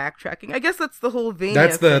like backtracking. I guess that's the whole Vania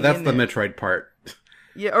that's the Metroid part.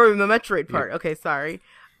 Yeah, or the Metroid part. Yeah. Okay, sorry.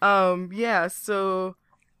 Yeah, so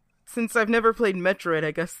since I've never played Metroid, I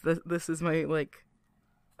guess this is my like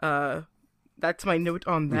that's my note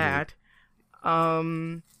on that.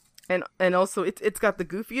 And also it's got the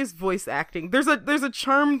goofiest voice acting. There's a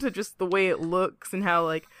charm to just the way it looks and how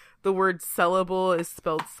like the word sellable is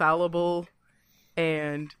spelled salable,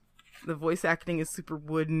 and the voice acting is super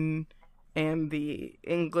wooden, and the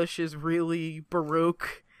English is really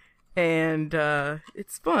baroque, and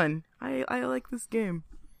it's fun. I like this game.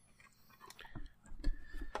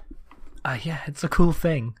 Yeah, it's a cool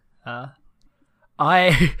thing.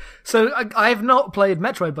 I've not played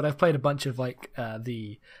Metroid, but I've played a bunch of like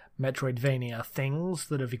the Metroidvania things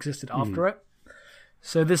that have existed after it.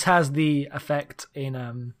 So this has the effect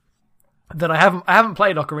in that I haven't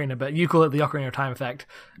played Ocarina, but you call it the Ocarina of Time effect.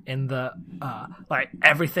 In the like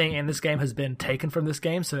everything in this game has been taken from this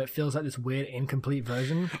game, so it feels like this weird incomplete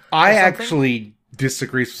version. I actually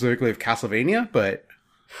disagree specifically with Castlevania, but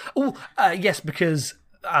yes, because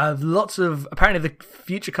apparently the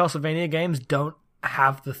future Castlevania games don't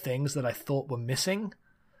have the things that I thought were missing,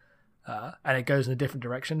 and it goes in different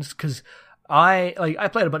directions. Because I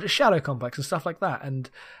played a bunch of Shadow Complex and stuff like that, and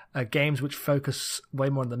games which focus way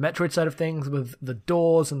more on the Metroid side of things, with the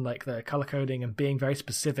doors and like the color coding and being very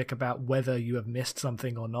specific about whether you have missed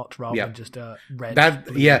something or not, rather than just a red.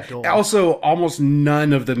 Door. Also, almost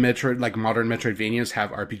none of the modern Metroidvanias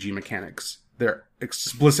have RPG mechanics. They're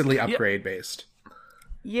explicitly upgrade based.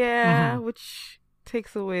 Yeah, which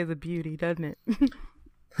takes away the beauty, doesn't it?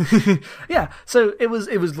 Yeah, so it was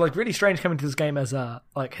like really strange coming to this game as a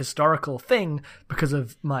like historical thing because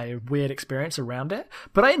of my weird experience around it.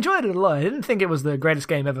 But I enjoyed it a lot. I didn't think it was the greatest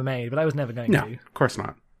game ever made, but I was never going to. No, of course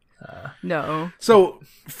not. No. So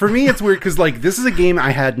for me, it's weird because like this is a game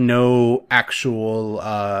I had no actual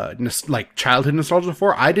childhood nostalgia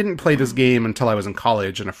for. I didn't play this game until I was in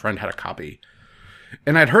college, and a friend had a copy.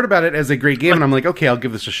 And I'd heard about it as a great game, and I'm like, okay, I'll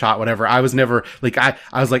give this a shot, whatever. I was never, like, I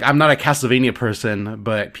was like, I'm not a Castlevania person,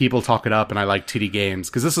 but people talk it up, and I like 2D games.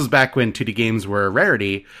 Because this was back when 2D games were a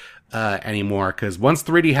rarity anymore, because once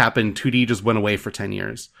 3D happened, 2D just went away for 10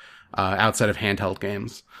 years, outside of handheld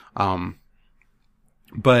games.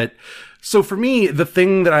 But, so for me, the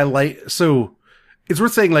thing that I like, so, it's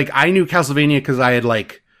worth saying, like, I knew Castlevania because I had,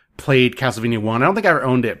 like, played Castlevania 1. I don't think I ever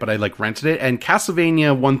owned it, but I, like, rented it. And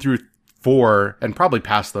Castlevania 1 through 4, and probably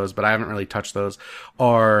past those, but I haven't really touched those,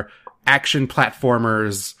 are action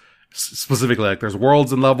platformers, specifically, like, there's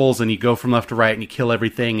worlds and levels, and you go from left to right, and you kill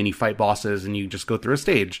everything, and you fight bosses, and you just go through a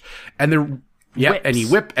stage. And they're, and you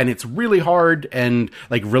whip, and it's really hard, and,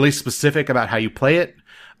 like, really specific about how you play it.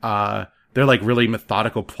 They're, like, really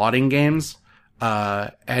methodical plotting games,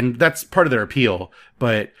 and that's part of their appeal.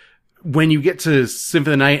 But when you get to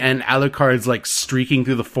Symphony of the Night, and Alucard's, like, streaking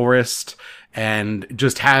through the forest, and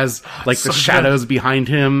just has like the shadows behind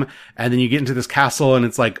him, and then you get into this castle, and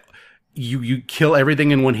it's like you kill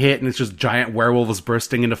everything in one hit, and it's just giant werewolves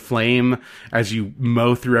bursting into flame as you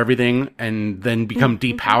mow through everything, and then become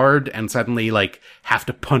depowered and suddenly like have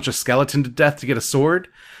to punch a skeleton to death to get a sword.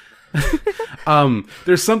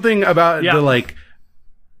 There's something about the like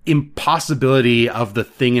impossibility of the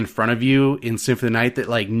thing in front of you in Symphony of the Night that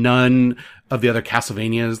like none of the other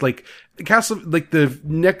Castlevanias, like the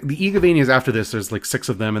Igavanias after this, there's like 6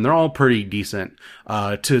 of them, and they're all pretty decent.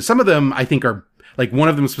 To some of them, I think are like one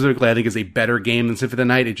of them specifically, I think is a better game than Symphony of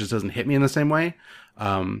the Night. It just doesn't hit me in the same way.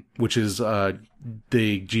 Which is the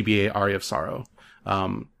GBA Aria of Sorrow.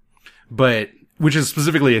 But which is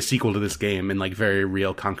specifically a sequel to this game in like very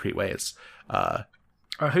real, concrete ways.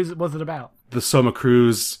 What's it about? The Soma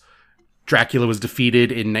Cruz. Dracula was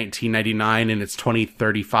defeated in 1999, and it's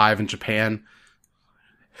 2035 in Japan.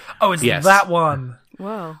 Oh, it's that one.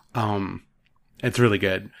 Wow. It's really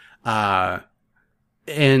good. So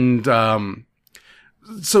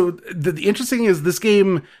the interesting thing is this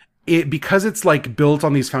game, because it's like built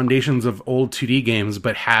on these foundations of old 2D games,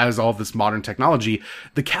 but has all this modern technology,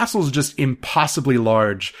 the castle is just impossibly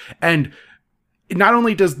large. And not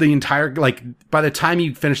only does the entire, like, by the time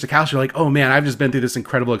you finish the castle, you're like, oh man, I've just been through this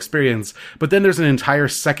incredible experience. But then there's an entire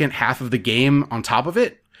second half of the game on top of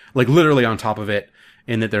it, like literally on top of it,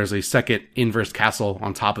 in that there's a second inverse castle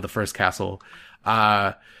on top of the first castle.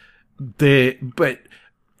 But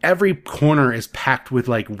every corner is packed with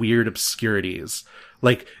like weird obscurities.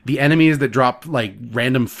 Like the enemies that drop like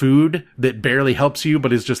random food that barely helps you,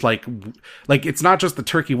 but is just like it's not just the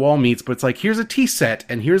turkey wall meats, but it's like, here's a tea set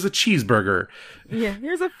and here's a cheeseburger. Yeah,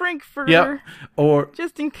 here's a Frankfurter. Yep. Or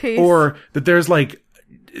just in case. Or that there's like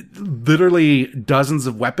literally dozens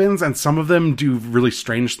of weapons, and some of them do really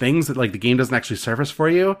strange things that like the game doesn't actually surface for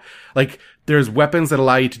you. Like there's weapons that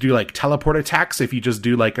allow you to do like teleport attacks if you just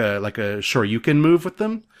do like a Shoryuken move with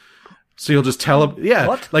them. So you'll just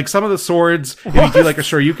What? like some of the swords, if you do like a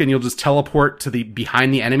Shoryuken, you'll just teleport to the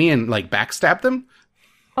behind the enemy and like backstab them.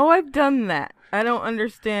 Oh, I've done that. I don't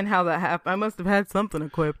understand how that happened. I must have had something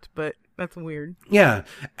equipped, but that's weird. Yeah.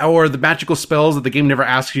 Or the magical spells that the game never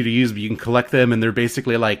asks you to use, but you can collect them, and they're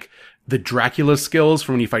basically like the Dracula skills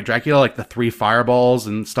from when you fight Dracula, like the 3 fireballs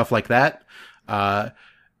and stuff like that.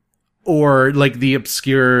 Or like the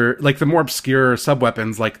more obscure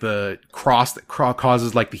sub-weapons, like the cross that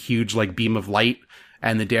causes like the huge like beam of light,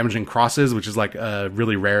 and the damaging crosses, which is like a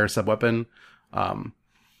really rare sub-weapon.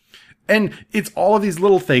 And it's all of these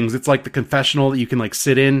little things. It's like the confessional that you can like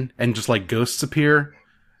sit in and just like ghosts appear.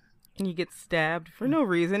 And you get stabbed for no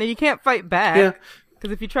reason, and you can't fight back. Yeah.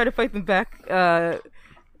 Because if you try to fight them back,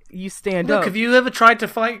 you stand Look, up. have you ever tried to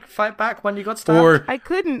fight back when you got stabbed? Or I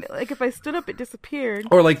couldn't. Like, if I stood up, it disappeared.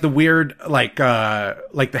 Or like the weird, like the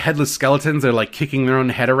headless skeletons, they're like kicking their own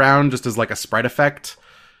head around just as like a sprite effect.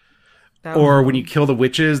 Or when you kill the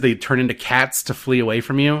witches, they turn into cats to flee away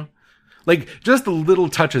from you. Like, just the little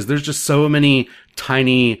touches. There's just so many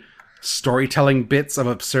tiny storytelling bits of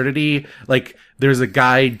absurdity. Like, there's a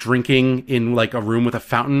guy drinking in like a room with a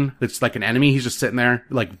fountain that's like an enemy. He's just sitting there,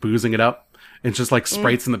 like boozing it up. It's just like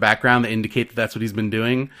sprites in the background that indicate that that's what he's been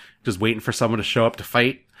doing. Just waiting for someone to show up to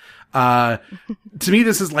fight. To me,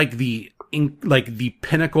 this is like the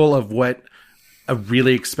pinnacle of what a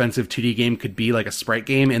really expensive 2D game could be, like a sprite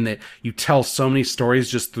game, in that you tell so many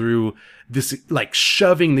stories just through this, like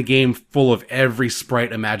shoving the game full of every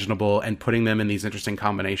sprite imaginable and putting them in these interesting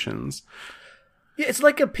combinations. Yeah, it's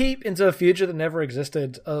like a peep into a future that never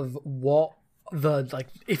existed of what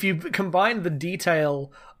if you combine the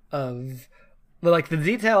detail of the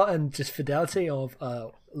detail and just fidelity of a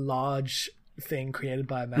large thing created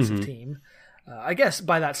by a massive team. I guess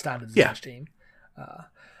by that standard, it's a large team.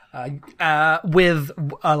 With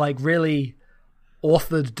like really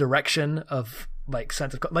authored direction of like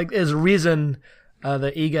sense of like, there's a reason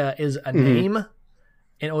that Iga is a name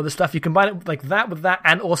in all this stuff. You combine it like that with that,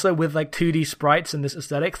 and also with like 2D sprites and this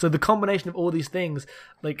aesthetic. So the combination of all these things,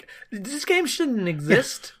 like, this game shouldn't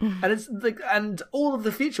exist. And it's like, and all of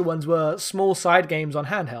the future ones were small side games on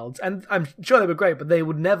handhelds, and I'm sure they were great, but they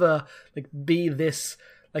would never like be this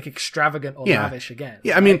like extravagant or lavish again.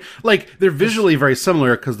 Yeah, I mean, like, they're visually very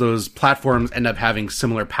similar because those platforms end up having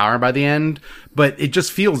similar power by the end, but it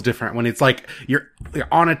just feels different when it's like you're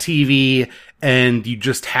on a TV and you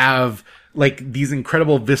just have like these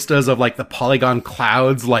incredible vistas of like the polygon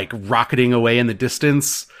clouds like rocketing away in the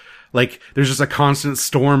distance. Like, there's just a constant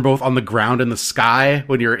storm both on the ground and the sky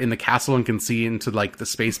when you're in the castle and can see into like the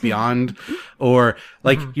space beyond. Or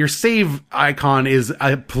like your save icon is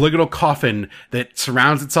a polygonal coffin that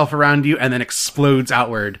surrounds itself around you and then explodes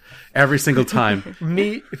outward every single time.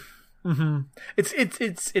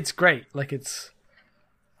 It's great. Like, it's,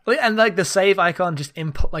 and like the save icon just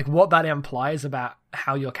like what that implies about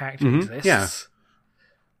how your character exists. Yeah.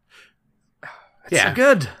 It's so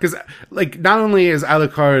good. Because, like, not only is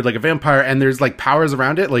Alucard, like, a vampire, and there's, like, powers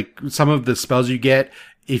around it, like, some of the spells you get,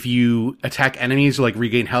 if you attack enemies, you, like,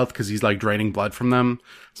 regain health because he's, like, draining blood from them.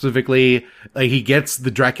 Specifically, like, he gets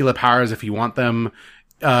the Dracula powers if you want them.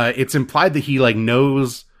 It's implied that he, like,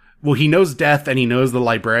 knows death, and he knows the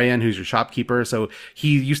librarian who's your shopkeeper, so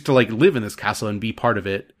he used to, like, live in this castle and be part of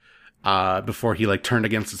it. Before he like turned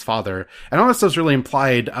against his father. And all that stuff's really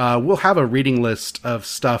implied. We'll have a reading list of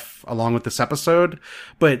stuff along with this episode,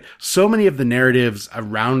 but so many of the narratives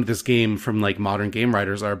around this game from like modern game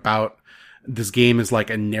writers are about this game is like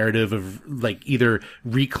a narrative of like either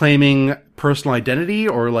reclaiming personal identity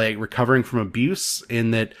or like recovering from abuse, in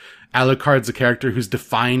that Alucard's a character who's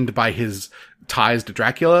defined by his ties to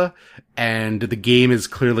Dracula, and the game is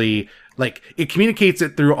clearly like, it communicates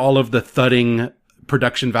it through all of the thudding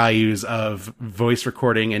production values of voice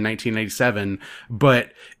recording in 1997,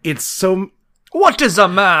 but it's so... What is a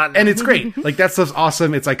man? And it's great. Like, that stuff's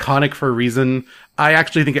awesome. It's iconic for a reason. I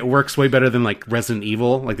actually think it works way better than like Resident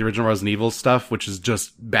Evil, like the original Resident Evil stuff, which is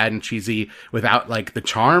just bad and cheesy without like the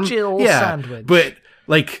charm. Jill sandwich. But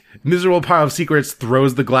like, Miserable Pile of Secrets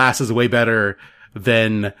throws the glasses way better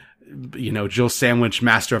than, you know, Jill Sandwich,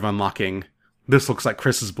 Master of Unlocking. This looks like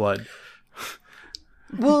Chris's blood.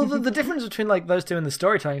 Well, the difference between like those two and the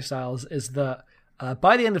storytelling styles is that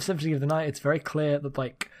by the end of Symphony of the Night, it's very clear that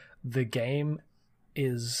like the game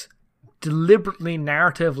is deliberately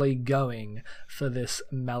narratively going for this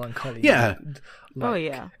melancholy mood.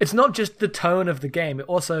 Like, it's not just the tone of the game; it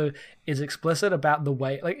also is explicit about the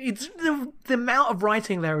way. Like, it's the amount of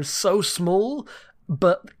writing there is so small,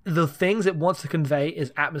 but the things it wants to convey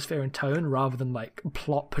is atmosphere and tone rather than like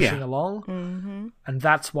plot pushing along. Mm-hmm. And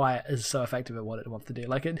that's why it is so effective at what it wants to do.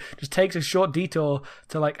 Like, it just takes a short detour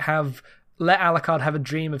to like let Alucard have a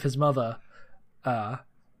dream of his mother,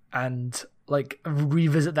 and like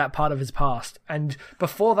revisit that part of his past. And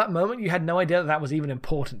before that moment, you had no idea that was even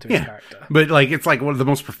important to his character. But like, it's like one of the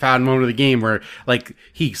most profound moments of the game where like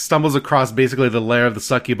he stumbles across basically the lair of the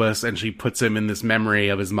succubus, and she puts him in this memory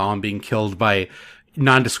of his mom being killed by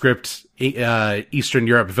nondescript Eastern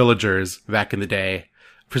Europe villagers back in the day,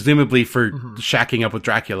 presumably for shacking up with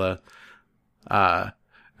Dracula.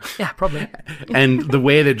 Yeah, probably. And the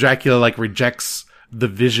way that Dracula like rejects the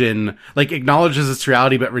vision, like acknowledges its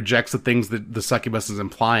reality but rejects the things that the succubus is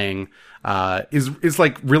implying, is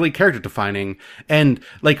like really character defining. And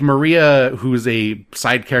like Maria, who is a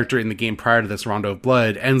side character in the game prior to this, Rondo of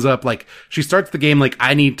Blood, ends up like, she starts the game like,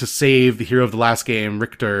 I need to save the hero of the last game,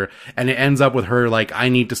 Richter, and it ends up with her like, I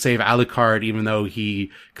need to save Alucard even though he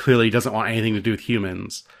clearly doesn't want anything to do with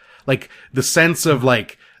humans. Like, the sense of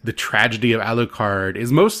like the tragedy of Alucard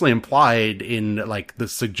is mostly implied in like the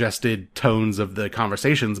suggested tones of the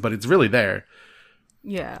conversations, but it's really there.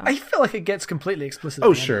 Yeah. I feel like it gets completely explicit.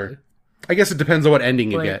 Oh, sure. I guess it depends on what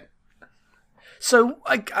ending you get. So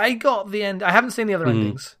I got the end. I haven't seen the other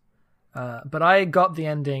endings, but I got the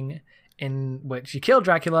ending in which you kill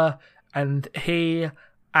Dracula, and he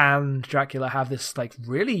and Dracula have this like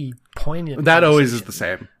really poignant. That always is the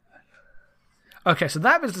same. Okay, so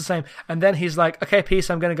that was the same. And then he's like, okay, peace,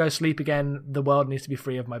 I'm going to go sleep again. The world needs to be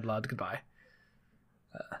free of my blood. Goodbye.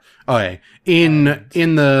 Okay. In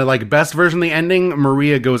the like best version of the ending,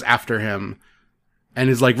 Maria goes after him and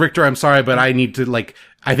is like, Richter, I'm sorry, but I need to like,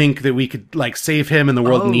 I think that we could like save him and the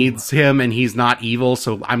world needs him and he's not evil.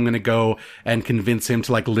 So I'm going to go and convince him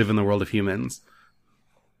to like live in the world of humans.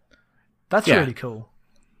 That's really cool.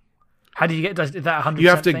 How do you get that 100%? You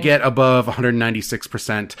have to get above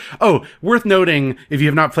 196%. Oh, worth noting, if you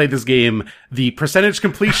have not played this game, the percentage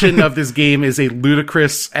completion of this game is a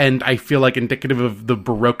ludicrous and I feel like indicative of the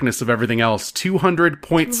baroqueness of everything else.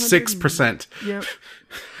 200.6%. Yep.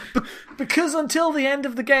 Because until the end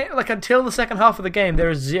of the game, like until the second half of the game, there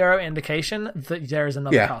is zero indication that there is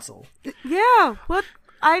another castle. Yeah. What?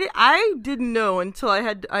 I didn't know until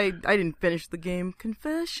I didn't finish the game.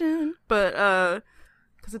 Confession. But,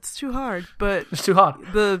 because it's too hard, but it's too hard.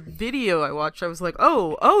 The video I watched, I was like,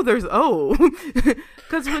 there's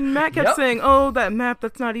because when Matt kept saying, that map,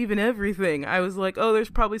 that's not even everything, I was like,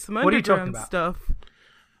 there's probably some underground stuff.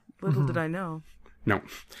 Little did I know. No,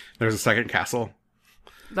 there's a second castle.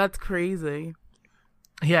 That's crazy.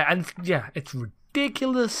 Yeah, and it's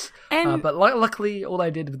ridiculous. And but luckily, all I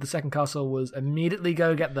did with the second castle was immediately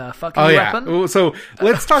go get the fucking weapon. So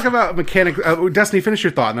let's talk about mechanics. Destiny, finish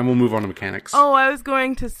your thought, and then we'll move on to mechanics. I was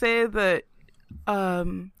going to say that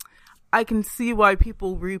I can see why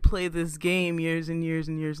people replay this game years and years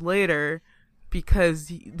and years later,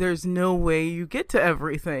 because there's no way you get to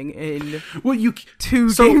everything in you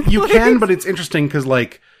gameplays. can, but it's interesting because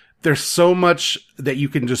like, there's so much that you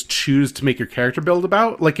can just choose to make your character build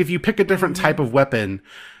about. Like, if you pick a different type of weapon,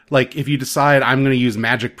 like, if you decide I'm going to use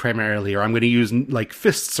magic primarily, or I'm going to use, like,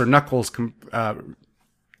 fists or knuckles most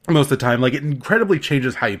of the time, like, it incredibly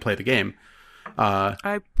changes how you play the game.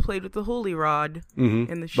 I played with the Holy Rod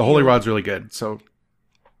in the shield. The Holy Rod's really good, so,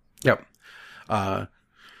 yep.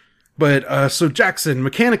 So Jackson,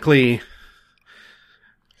 mechanically...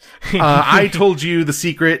 I told you the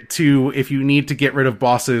secret to if you need to get rid of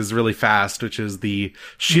bosses really fast, which is the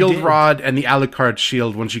shield rod and the Alucard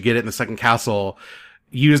shield once you get it in the second castle,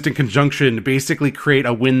 used in conjunction to basically create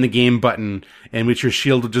a win the game button in which your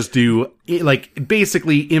shield will just do like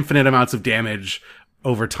basically infinite amounts of damage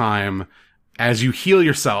over time as you heal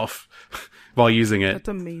yourself while using it. That's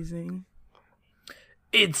amazing.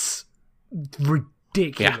 It's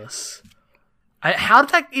ridiculous. Yeah. How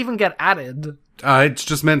did that even get added? It's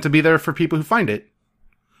just meant to be there for people who find it.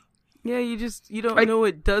 Yeah, you don't know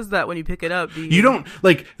it does that when you pick it up, do you? You don't,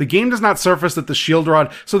 like, the game does not surface that the shield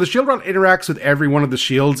rod, so the shield rod interacts with every one of the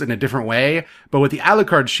shields in a different way, but with the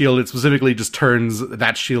Alucard shield, it specifically just turns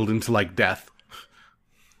that shield into, like, death.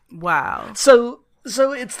 Wow. So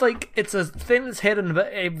it's like, it's a thing that's hidden,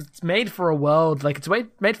 but it's made for a world, like, it's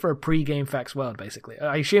made for a pre-Game Facts world, basically.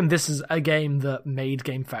 I assume this is a game that made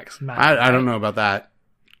Game Facts matter. I don't know about that.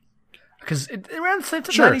 Because around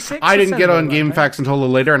 96. Sure. I didn't get on Game Facts until a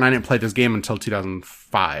little later, and I didn't play this game until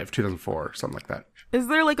 2005, 2004, something like that. Is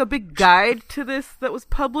there like a big guide to this that was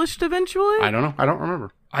published eventually? I don't know. I don't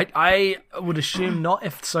remember. I would assume not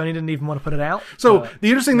if Sony didn't even want to put it out. So the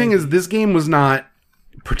interesting thing is this game was not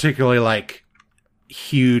particularly like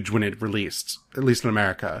huge when it released, at least in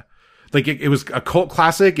America. Like it was a cult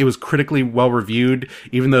classic. It was critically well reviewed,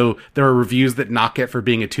 even though there are reviews that knock it for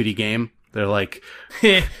being a 2D game. They're like,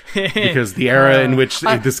 because the era in which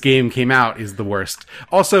this game came out is the worst.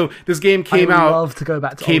 Also, this game came out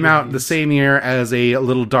the same year as a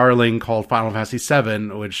little darling called Final Fantasy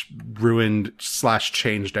VII, which ruined /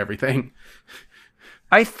 changed everything.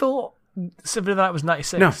 I thought Symphony of the Night was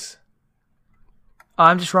 96. No.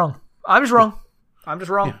 I'm just wrong.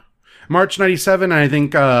 Yeah. March 97, and I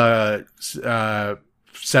think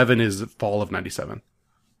 7 is fall of 97.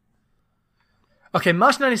 Okay,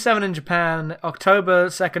 March 97 in Japan, October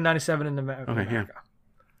 2nd, 97 in America. Okay, yeah. Okay,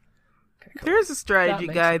 cool. There's a strategy That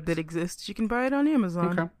makes guide sense. that exists. You can buy it on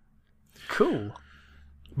Amazon. Okay. Cool.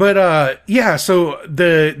 But yeah, so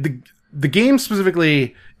the game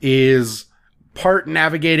specifically is part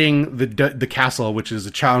navigating the castle, which is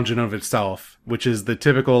a challenge in and of itself, which is the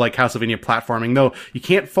typical like Castlevania platforming, though you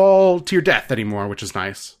can't fall to your death anymore, which is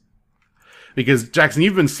nice. Because Jackson,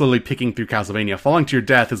 you've been slowly picking through Castlevania. Falling to your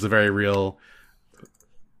death is a very real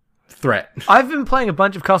threat. I've been playing a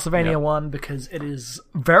bunch of Castlevania Yeah. 1 because it is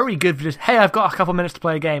very good for just, hey, I've got a couple minutes to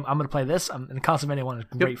play a game, I'm going to play this, and Castlevania 1 is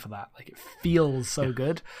great for that. Like, it feels so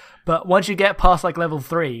good. But once you get past, like, level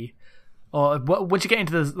 3, or once you get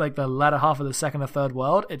into the latter half of the second or third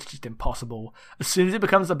world, it's just impossible. As soon as it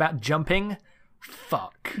becomes about jumping,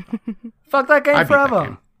 fuck. Fuck that game I beat that forever.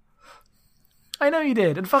 game. I know you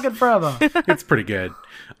did, and fuck it forever. It's pretty good.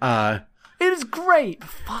 It is great.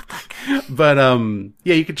 Fuck that game. But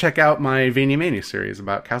yeah, you can check out my Vania Mania series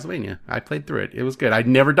about Castlevania. I played through it. It was good. I'd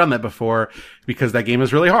never done that before because that game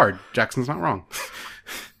is really hard. Jackson's not wrong.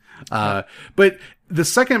 But the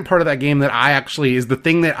second part of that game that I actually is the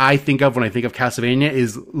thing that I think of when I think of Castlevania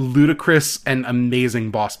is ludicrous and amazing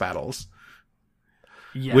boss battles.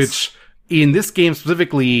 Yes. Which in this game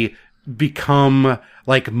specifically become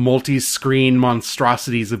like multi-screen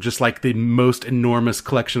monstrosities of just like the most enormous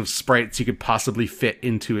collection of sprites you could possibly fit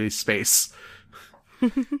into a space.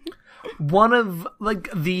 One of, like,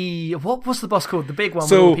 what was the boss called? The big one with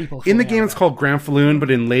So all the people in the falling game out it's of it. called Granfaloon, but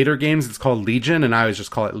in later games it's called Legion, and I always just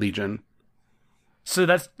call it Legion. So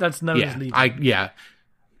that's known as Legion.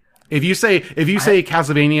 If you say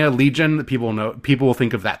Castlevania Legion, people will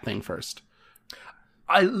think of that thing first.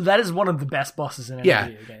 That is one of the best bosses in any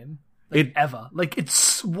video game. Ever. Like,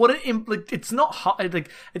 it's it's not hard, like,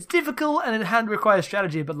 it's difficult and it requires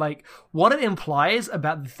strategy, but like, what it implies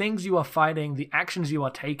about the things you are fighting, the actions you are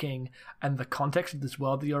taking, and the context of this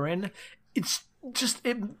world that you're in, it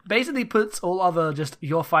basically puts all other just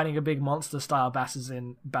you're fighting a big monster style battles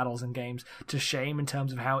in games to shame in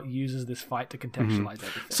terms of how it uses this fight to contextualize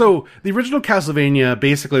everything. So the original Castlevania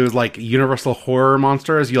basically was like universal horror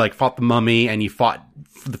monsters. You like fought the mummy and you fought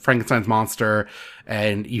the Frankenstein's monster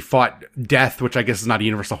and you fought death, which I guess is not a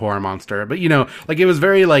universal horror monster, but you know, like it was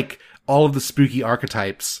very like all of the spooky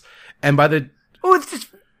archetypes. And by the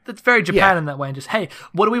It's very Japan in that way, and just, hey,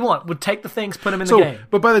 what do we want? We'll take the things, put them in the game.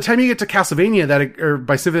 But by the time you get to Castlevania, or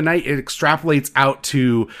by Symphony of the Night, it extrapolates out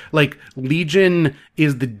to, like, Legion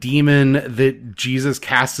is the demon that Jesus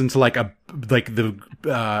casts into,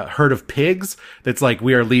 the herd of pigs. That's like,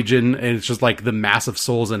 we are Legion, and it's just like the massive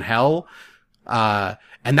souls in hell.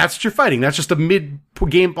 And that's what you're fighting. That's just a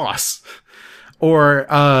mid-game boss. Or,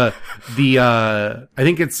 I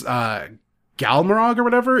think it's, Galmarog or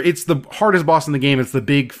whatever. It's the hardest boss in the game. It's the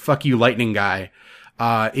big fuck you lightning guy.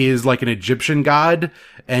 Is like an Egyptian god,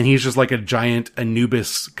 and he's just like a giant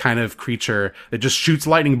Anubis kind of creature that just shoots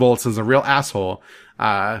lightning bolts and is a real asshole.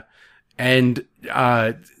 And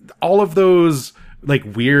all of those like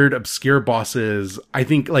weird, obscure bosses, I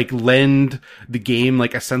think like lend the game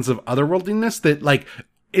like a sense of otherworldliness that like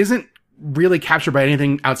isn't really captured by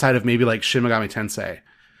anything outside of maybe like Shin Megami Tensei,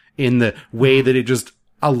 in the way that it just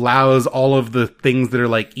allows all of the things that are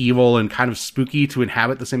like evil and kind of spooky to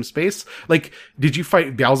inhabit the same space. Like, did you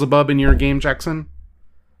fight Beelzebub in your game, Jackson?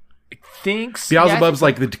 Beelzebub's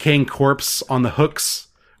like the decaying corpse on the hooks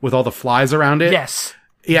with all the flies around it. Yes.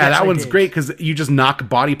 Yeah, Yes, that I one's did. great because you just knock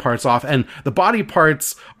body parts off, and the body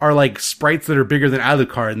parts are like sprites that are bigger than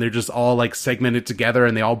Alucard, and they're just all like segmented together,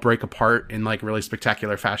 and they all break apart in like really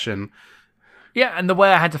spectacular fashion. Yeah, and the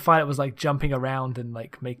way I had to fight it was like jumping around and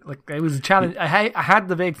like it was a challenge. I had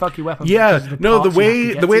the big fuck you weapon. Yeah, because of no, parts the you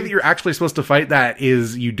have to get way to. that you're actually supposed to fight that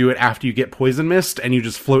is you do it after you get poison mist and you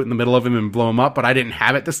just float in the middle of him and blow him up, but I didn't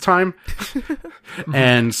have it this time.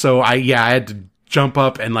 And so I had to jump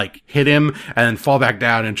up and like hit him and then fall back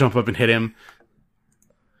down and jump up and hit him.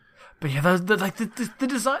 But yeah, the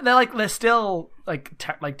design, they're still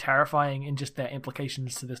terrifying in just their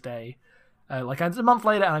implications to this day. Like, it's a month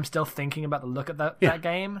later and I'm still thinking about the look of that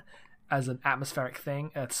game. as an atmospheric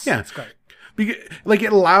thing. It's great. Like,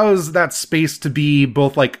 it allows that space to be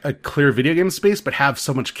both like a clear video game space, but have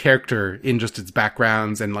so much character in just its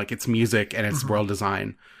backgrounds and like its music and its world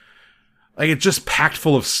design. Like, it's just packed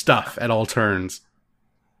full of stuff at all turns.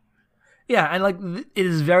 Yeah, and like it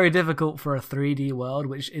is very difficult for a 3D world,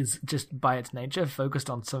 which is just by its nature focused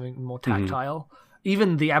on something more tactile.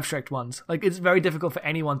 Even the abstract ones, like it's very difficult for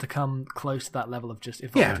anyone to come close to that level of just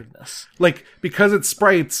evolvedness. Like, because it's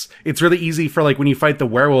sprites, it's really easy for like when you fight the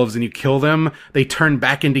werewolves and you kill them, they turn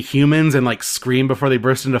back into humans and like scream before they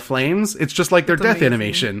burst into flames. It's just like their death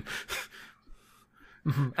animation.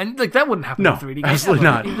 And like that wouldn't happen in 3D games. Absolutely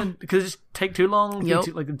not. Even because it just take too long. Yep.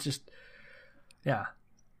 Like it's just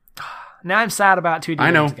Now I'm sad about 2D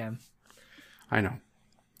games again. I know.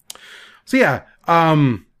 So yeah,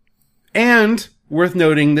 and worth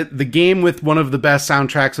noting that the game with one of the best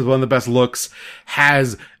soundtracks, with one of the best looks,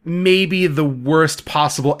 has maybe the worst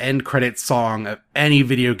possible end credit song of any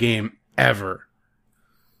video game ever.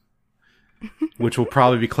 Which will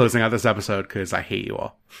probably be closing out this episode because I hate you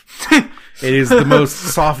all. It is the most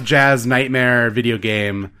soft jazz nightmare video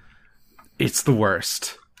game. It's the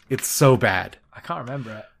worst. It's so bad. I can't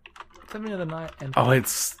remember it. Symphony of the Night.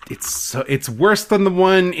 It's worse than the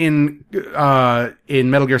one in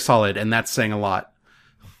Metal Gear Solid, and that's saying a lot.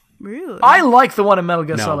 Really? I like the one in Metal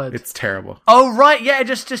Gear No, Solid. it's terrible. Oh right, yeah,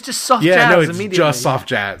 just soft jazz. Yeah, no, it's immediately. just soft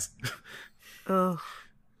jazz. Ugh.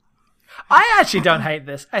 I actually don't hate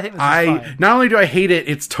this. I think this is fine. Not only do I hate it,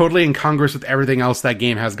 it's totally incongruous with everything else that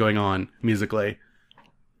game has going on musically.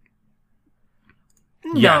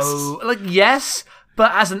 No, yes,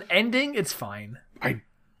 but as an ending, it's fine.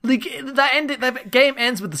 Like that game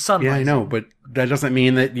ends with the sun. Yeah, rising. I know, but that doesn't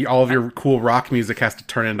mean that all of your cool rock music has to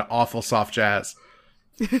turn into awful soft jazz.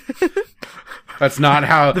 That's not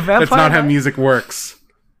how music works.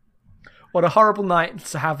 What a horrible night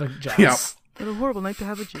to have a jazz. Yep. What a horrible night to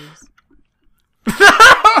have a juice.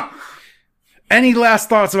 Any last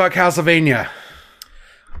thoughts about Castlevania?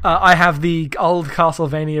 I have the old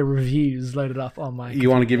Castlevania reviews loaded up on my. You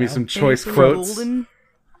want to give me some choice quotes?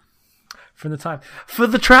 From the time. For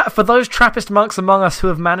those Trappist monks among us who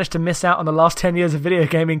have managed to miss out on the last 10 years of video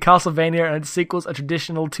gaming, Castlevania and its sequels are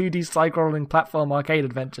traditional 2D side-scrolling platform arcade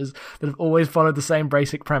adventures that have always followed the same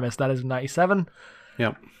basic premise. That is 97.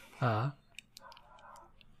 Yep.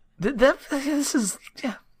 This is...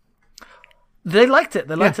 Yeah. They liked it.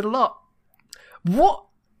 They liked it a lot. What...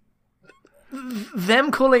 Them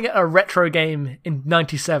calling it a retro game in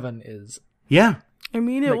 97 is... Yeah. I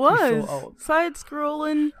mean, it was.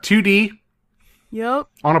 Side-scrolling. 2D. Yep.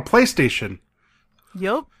 On a PlayStation.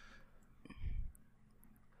 Yep.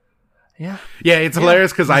 Yeah. Yeah, it's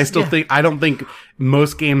hilarious because I don't think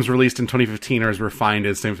most games released in 2015 are as refined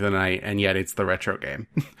as Symphony of the Night, and yet it's the retro game.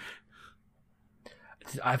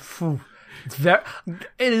 It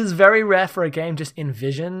is very rare for a game just in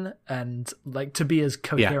vision and like to be as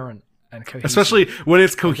coherent and cohesive. Especially when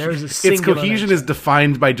its its cohesion is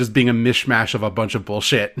defined by just being a mishmash of a bunch of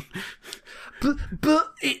bullshit.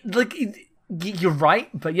 You're right,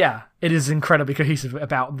 but yeah, it is incredibly cohesive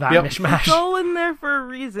about that mishmash. It's all in there for a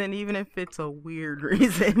reason, even if it's a weird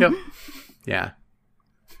reason. Yep. Yeah.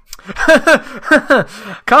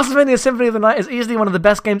 Castlevania Symphony of the Night is easily one of the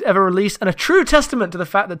best games ever released and a true testament to the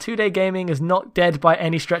fact that 2D gaming is not dead by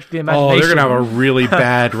any stretch of the imagination. Oh, they're going to have a really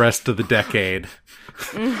bad rest of the decade.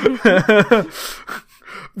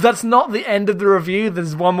 That's not the end of the review.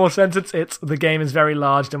 There's one more sentence. It's the game is very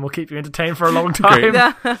large and will keep you entertained for a long time.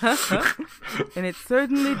 And it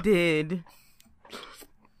certainly did.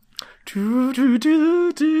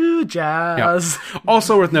 Jazz. Yep.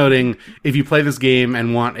 Also worth noting, if you play this game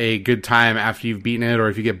and want a good time after you've beaten it, or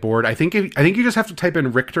if you get bored, I think you just have to type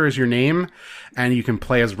in Richter as your name, and you can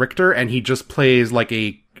play as Richter, and he just plays like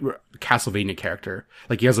a Castlevania character.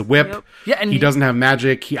 Like he has a whip. Yep. Yeah, and he doesn't have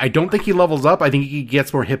magic. I don't think he levels up. I think he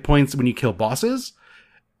gets more hit points when you kill bosses.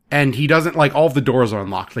 And he doesn't, like, all of the doors are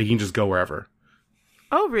unlocked. Like, you can just go wherever.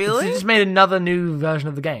 Oh, really? They just made another new version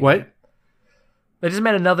of the game. What? They just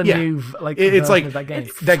made another new, like, it's version like, of that game.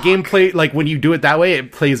 That gameplay, like, when you do it that way,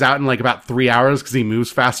 it plays out in, like, about 3 hours because he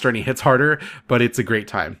moves faster and he hits harder, but it's a great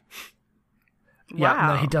time. Yeah,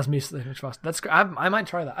 Wow. no, he does move so much faster. That's great. I might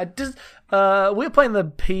try that. We're playing the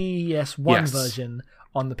PS1 version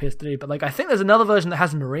on the PS3, but, like, I think there's another version that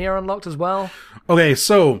has Maria unlocked as well. Okay,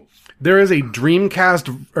 so there is a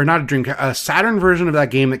Dreamcast, or not a Dreamcast, a Saturn version of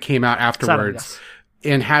that game that came out afterwards. Saturn,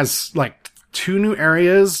 and has, like, 2 new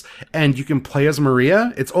areas, and you can play as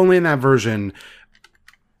Maria. It's only in that version.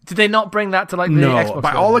 Did they not bring that to, like, the No, Xbox by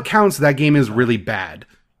version? all accounts, that game is really bad.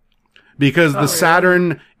 because the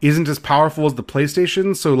Saturn isn't as powerful as the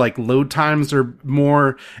PlayStation, so like load times are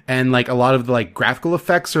more, and like a lot of the like graphical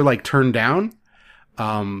effects are like turned down.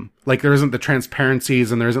 Like there isn't the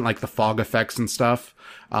transparencies and there isn't like the fog effects and stuff.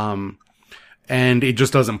 And it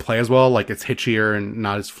just doesn't play as well. Like it's hitchier and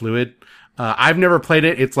not as fluid. I've never played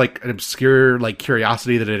it. It's like an obscure like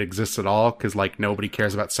curiosity that it exists at all, because like nobody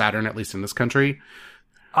cares about Saturn, at least in this country.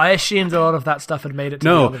 I assumed a lot of that stuff had made it to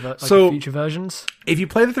No, the other, so- the future versions. If you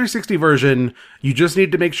play the 360 version, you just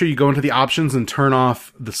need to make sure you go into the options and turn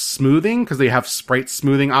off the smoothing, because they have sprite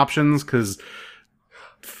smoothing options. Because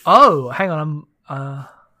Oh, hang on.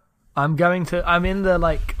 I'm in the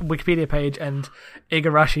like Wikipedia page, and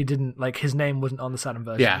Igarashi didn't like his name wasn't on the Saturn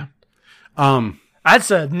version. yeah, That's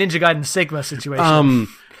a Ninja Gaiden Sigma situation.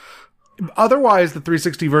 otherwise the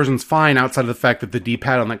 360 version's fine, outside of the fact that the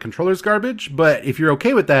D-pad on that controller's garbage. But if you're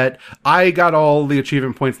okay with that, I got all the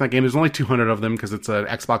achievement points in that game. There's only 200 of them because it's an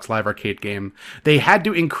Xbox Live Arcade game. They had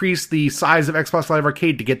to increase the size of Xbox Live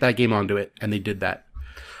Arcade to get that game onto it, and they did that.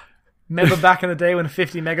 Remember back in the day when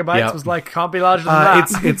 50 megabytes Yep. was like, can't be larger than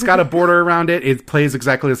that. It's got a border around it. It plays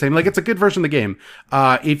exactly the same. Like, it's a good version of the game.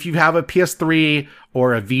 If you have a PS3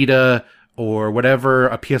 or a Vita or whatever,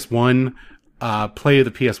 a PS1, play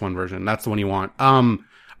the PS1 version. That's the one you want.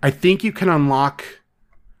 I think you can unlock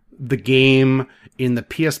the game in the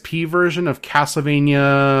PSP version of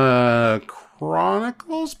Castlevania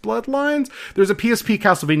Chronicles Bloodlines. There's a PSP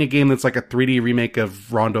Castlevania game that's like a 3D remake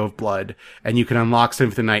of Rondo of Blood, and you can unlock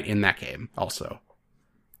Symphony of the Night in that game also.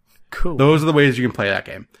 Cool. Those are the ways you can play that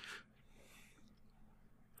game.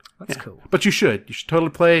 That's cool. But you should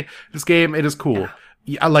totally play this game. It is cool.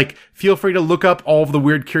 Yeah, like, feel free to look up all of the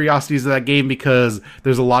weird curiosities of that game, because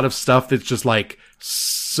there's a lot of stuff that's just like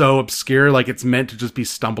so obscure, like it's meant to just be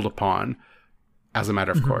stumbled upon, as a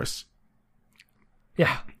matter of course.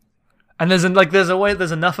 Yeah. And there's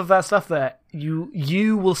enough of that stuff that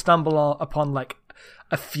you will stumble upon like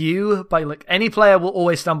a few, by like any player will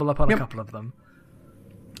always stumble upon a couple of them.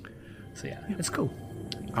 So yeah, it's cool.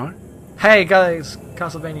 All right. Hey guys,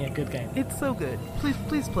 Castlevania, good game. It's so good.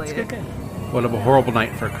 Please play It's a it. good game. What a horrible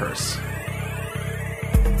night for a curse.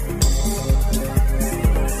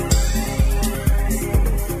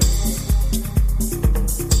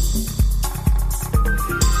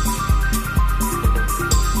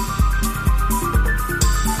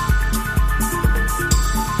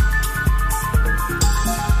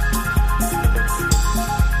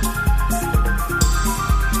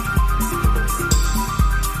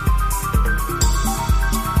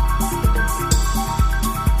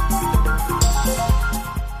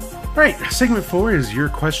 Right, segment 4 is your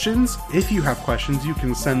questions. If you have questions, you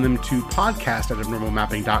can send them to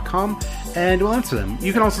podcast@abnormalmapping.com, and we'll answer them.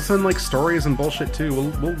 You can also send like stories and bullshit too.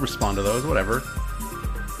 We'll respond to those, whatever.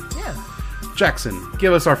 Yeah. Jackson,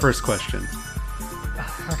 give us our first question.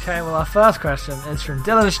 Okay, well our first question is from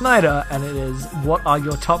Dylan Schneider, and it is, what are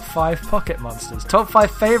your top 5 pocket monsters? Top 5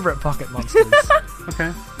 favorite pocket monsters.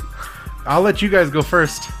 Okay. I'll let you guys go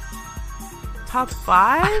first. Top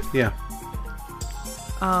 5? Yeah.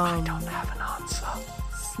 I don't have an answer.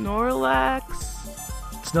 Snorlax.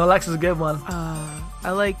 Snorlax is a good one.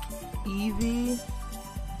 I like Eevee.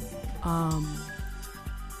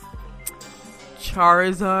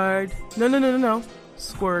 Charizard. No.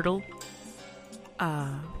 Squirtle.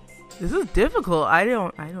 This is difficult. I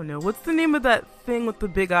don't know. What's the name of that thing with the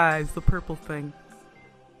big eyes? The purple thing.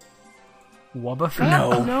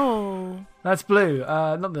 Wobbuffet? No. That's blue.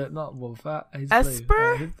 Not Wobbuffet. He's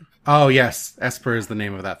Esper? blue. Oh, yes. Esper is the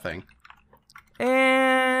name of that thing.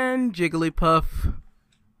 And Jigglypuff.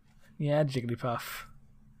 Yeah, Jigglypuff.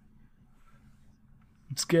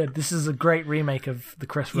 It's good. This is a great remake of the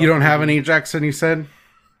Chris Rock You don't have movie. any, Jackson, you said?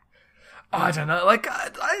 I don't know. Like,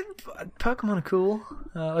 Pokemon are cool.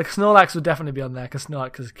 Like, Snorlax would definitely be on there, because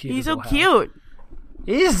Snorlax is cute. He's as so all hell. cute.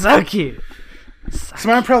 He's so cute. So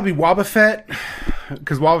mine would probably be Wobbuffet,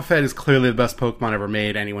 because Wobbuffet is clearly the best Pokemon ever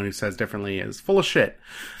made. Anyone who says differently is full of shit.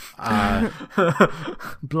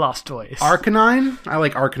 Blastoise. Arcanine, I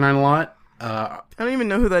like Arcanine a lot. I don't even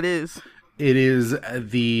know who that is. It is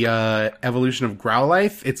the evolution of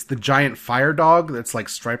Growlithe. It's the giant fire dog that's like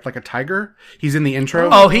striped like a tiger. He's in the intro.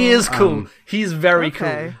 Oh, he is cool. He's very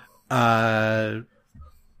Okay. cool. I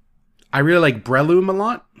really like Breloom a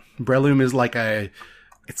lot. Breloom is like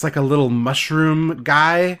it's like a little mushroom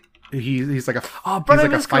guy. He's like Oh, he's like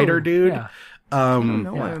Breloom a is fighter cool. dude. Yeah.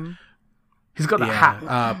 No Yeah. him. He's got the hat.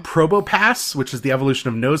 Probopass, which is the evolution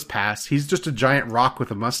of Nosepass. He's just a giant rock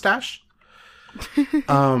with a mustache.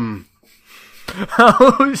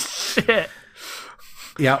 Oh, shit.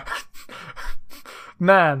 Yep.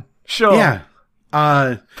 Man, sure. Yeah.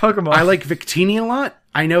 Pokemon. I like Victini a lot.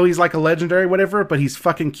 I know he's like a legendary whatever, but he's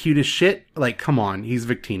fucking cute as shit. Like, come on, he's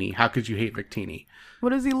Victini. How could you hate Victini? What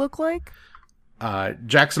does he look like?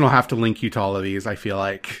 Jackson will have to link you to all of these, I feel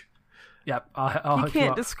like. Yep, I'll You hook you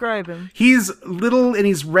can't up. describe him. He's little and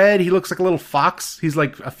he's red. He looks like a little fox. He's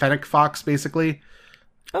like a fennec fox, basically.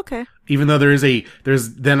 Okay. Even though there's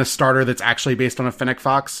then a starter that's actually based on a fennec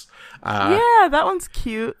fox. Yeah, that one's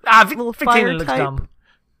cute. Little Victini fire looks type. dumb.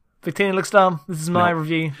 Victini looks dumb. This is my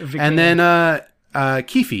review of Victini. And then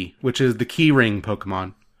Kifi, which is the key ring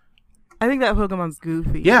Pokemon. I think that Pokemon's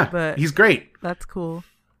goofy. Yeah, but he's great. that's cool.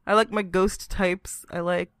 I like my ghost types. I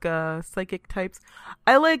like psychic types.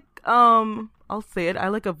 I like I'll say it. I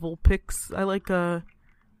like a Vulpix. I like a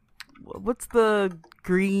what's the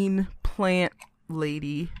green plant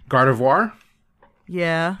lady? Gardevoir?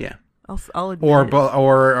 Yeah. Yeah. I'll admit Or it.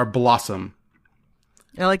 or Blossom.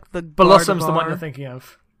 I like the Blossom's the one Gardevoir. you're thinking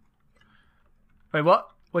of. Wait, what?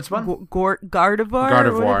 Which one? Gardevoir. Gardevoir,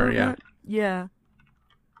 or whatever yeah. that- Yeah.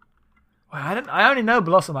 Well, I only know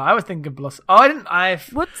Blossom. I was thinking Blossom. Oh, I didn't.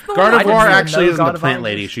 What's the one? I Gardevoir didn't even actually know isn't the Gardevoir plant was-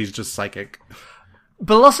 lady. She's just psychic.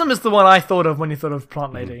 Blossom is the one I thought of when you thought of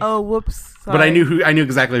Plant Lady. Oh, whoops. But I knew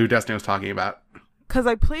exactly who Destiny was talking about. Because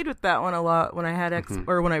I played with that one a lot when I had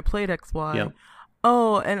or when I played XY. Yep.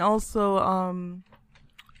 Oh, and also,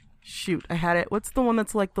 shoot, I had it. What's the one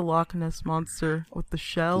that's like the Loch Ness monster with the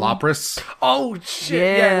shell? Lapras. Oh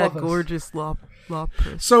shit! Yeah, Lapras. gorgeous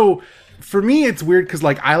Lapras. So for me, it's weird because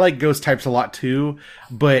like I like ghost types a lot too,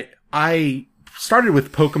 but I started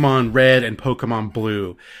with Pokemon Red and Pokemon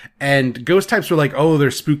Blue, and ghost types were like, oh, they're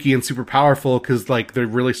spooky and super powerful because like they're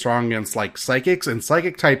really strong against like psychics, and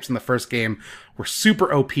psychic types in the first game were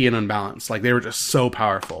super OP and unbalanced. Like they were just so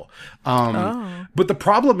powerful. But the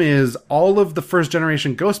problem is all of the first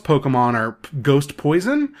generation ghost Pokemon are ghost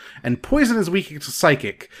poison, and poison is weak to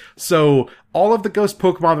psychic. So all of the ghost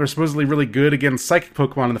Pokemon that are supposedly really good against psychic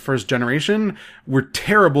Pokemon in the first generation were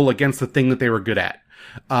terrible against the thing that they were good at.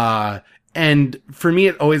 And for me,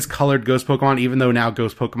 it always colored ghost Pokemon, even though now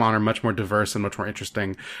ghost Pokemon are much more diverse and much more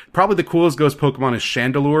interesting. Probably the coolest ghost Pokemon is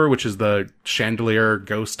Chandelure, which is the chandelier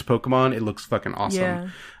ghost Pokemon. It looks fucking awesome.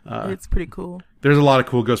 Yeah, it's pretty cool. There's a lot of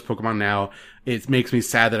cool ghost Pokemon now. It makes me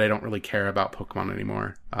sad that I don't really care about Pokemon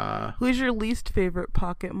anymore. Who's your least favorite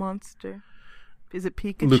pocket monster? Is it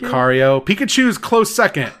Pikachu? Lucario. Pikachu's close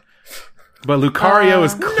second. But Lucario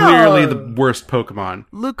is clearly the worst Pokemon.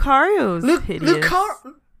 Lucario's hideous.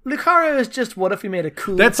 Lucario is just what if we made a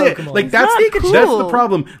cool That's Pokemon? it. Like that's not cool. that's the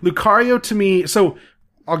problem. Lucario to me, so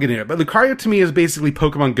I'll get into it, but Lucario to me is basically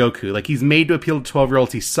Pokemon Goku. Like he's made to appeal to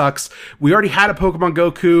 12-year-olds. He sucks. We already had a Pokemon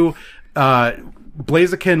Goku.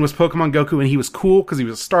 Blaziken was Pokemon Goku, and he was cool because he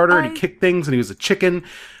was a starter and he kicked things and he was a chicken.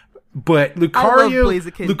 But Lucario,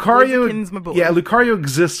 Blaziken. Blaziken's my boy. yeah, Lucario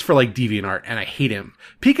exists for like DeviantArt, and I hate him.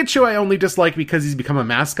 Pikachu I only dislike because he's become a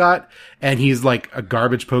mascot and he's like a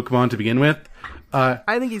garbage Pokemon to begin with.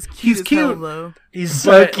 I think he's cute. He's as hell, cute. though. He's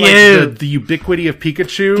so But cute. like, the ubiquity of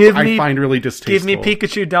Pikachu, I find really distasteful. Give me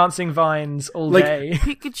Pikachu dancing vines all Like- day.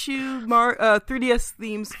 Pikachu 3DS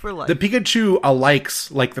themes for life. The Pikachu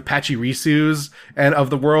alikes, like the Pachirisus and of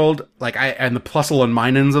the world, and the Plusle and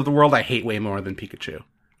Minans of the world, I hate way more than Pikachu.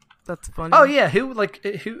 That's funny. Oh yeah, who?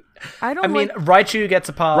 I don't I mean, like. Raichu gets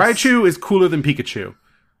a pass. Raichu is cooler than Pikachu.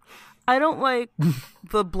 I don't like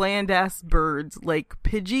the bland ass birds like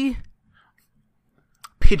Pidgey.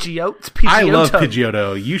 Pidgeotto. I love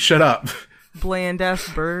Pidgeotto. You shut up. Bland ass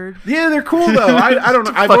bird. Yeah, they're cool though. I don't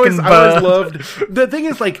know. I've always loved. The thing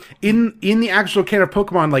is, like in the actual canon of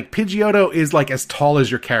Pokemon, like Pidgeotto is like as tall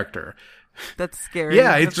as your character. That's scary.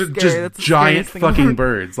 Yeah, it's That's just scary. That's the giant scariest thing fucking ever.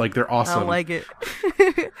 birds. Like they're I awesome. don't like it.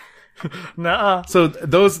 Nuh-uh. So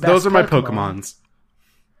those are my Pokemon. Pokemons.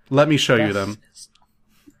 Let me show you them.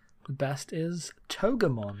 The best is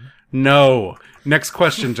Togemon. No. Next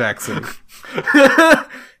question, Jackson.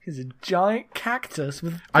 He's a giant cactus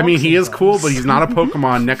with. I mean, he is boxing cool, gloves. but he's not a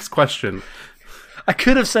Pokemon. Next question. I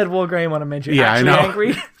could have said Wargreymon and made you Yeah, I actually know.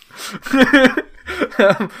 angry.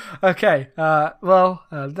 Okay.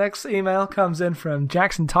 Next email comes in from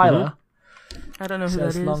Jackson Tyler. I don't know who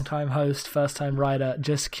that Says is. long-time host, first-time writer.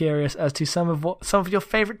 Just curious as to some of your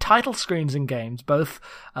favorite title screens in games, both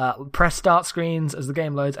press start screens as the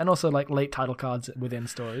game loads, and also like late title cards within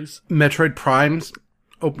stories. Metroid Prime's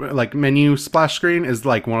menu splash screen is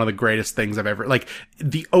like one of the greatest things I've ever when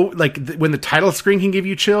the title screen can give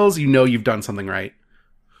you chills, you know you've done something right.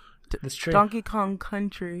 That's true. Donkey Kong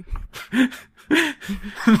Country.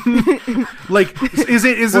 Like, is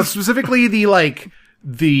it specifically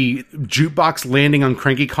the jukebox landing on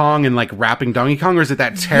Cranky Kong and like rapping Donkey Kong, or is it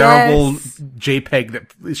that terrible Yes. JPEG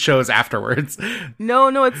that shows afterwards? No,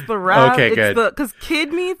 it's the rap. Okay, it's good. Because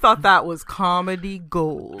Kid Me thought that was comedy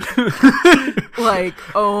gold. Like,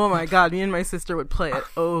 oh my god, me and my sister would play it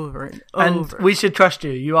over and over. And we should trust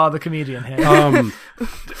you. You are the comedian here.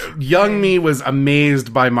 Young me was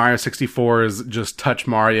amazed by Mario 64's just touch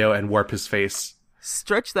Mario and warp his face.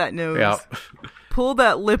 Stretch that nose. Yeah. Pull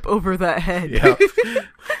that lip over that head. Yeah.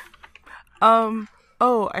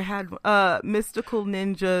 Oh, I had Mystical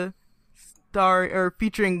Ninja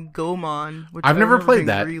featuring Gomon, which I've I never remember played being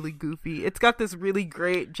that. Really goofy. It's got this really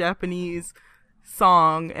great Japanese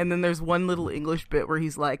song, and then there's one little English bit where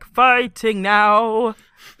he's like, "Fighting now,"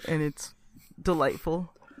 and it's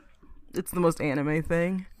delightful. It's the most anime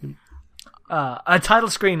thing. A title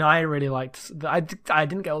screen I really liked. I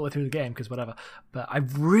didn't get all the way through the game because whatever, but I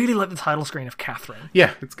really like the title screen of Catherine.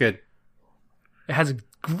 Yeah, it's good. It has a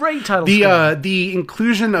great title screen. The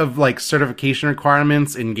inclusion of like certification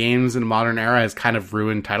requirements in games in the modern era has kind of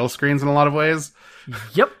ruined title screens in a lot of ways.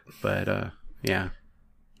 Yep. But yeah,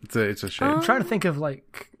 it's a shame. I'm trying to think of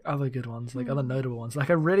like other good ones, like other notable ones. Like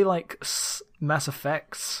I really like Mass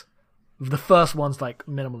Effects. The first one's like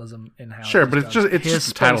minimalism in how. Sure, but it's done. just Here's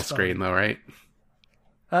a title space screen though, right?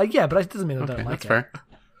 Yeah, but it doesn't mean I don't Okay, like that's it.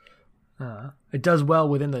 fair. It does well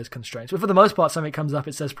within those constraints. But for the most part, something comes up,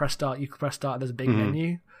 it says press start. You can press start. There's a big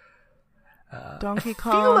menu. Donkey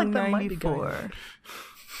feel Kong like that might be going 94.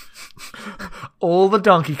 All the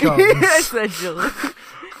Donkey Kongs. Essentially.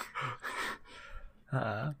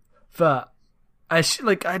 But I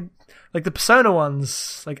like the Persona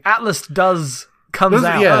ones. Like Atlas comes Those,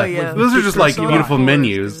 out. yeah, Oh, yeah. those are just like Persona beautiful 4 is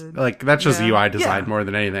menus. good. Like that's just Yeah. UI design Yeah. more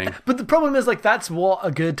than anything. But the problem is like that's what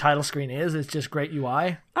a good title screen is. It's just great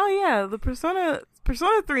UI. Oh yeah, the Persona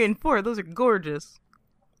 3 and 4, those are gorgeous.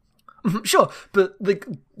 Sure, but like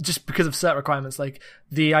just because of cert requirements, like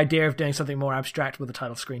the idea of doing something more abstract with a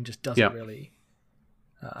title screen just doesn't Yeah. really.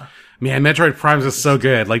 Man, Metroid Prime is so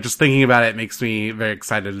good. Like just thinking about it makes me very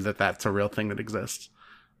excited that that's a real thing that exists.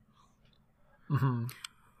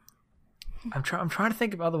 I'm trying to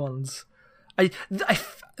think of other ones.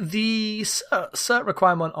 The cert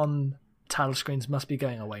requirement on title screens must be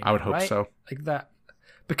going away. I would now, hope right? so. Like that,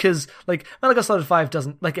 because like Metal Gear Solid 5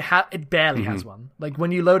 doesn't like it barely has one. Like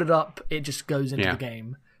when you load it up, it just goes into Yeah. the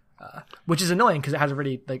game, which is annoying because it has a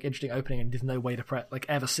really like interesting opening and there's no way to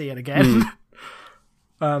ever see it again.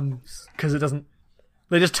 Because it doesn't.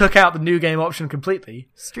 They just took out the new game option completely.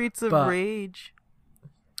 Streets of But- Rage.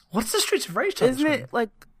 What's the Streets of Rage title Isn't screen? it like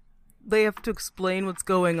they have to explain what's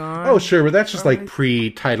going on? Oh, sure, but that's just like Right.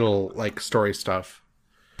 pre-title like story stuff.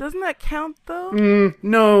 Doesn't that count though?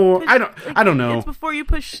 No, I don't know. It's before you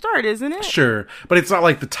push start, isn't it? Sure, but it's not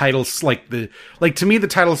like the titles like to me the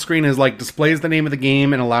title screen is like displays the name of the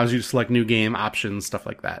game and allows you to select new game options, stuff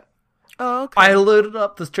like that. Oh, okay. I loaded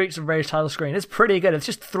up the Streets of Rage title screen. It's pretty good. It's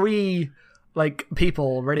just 3 like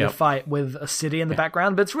people ready Yep. to fight with a city in the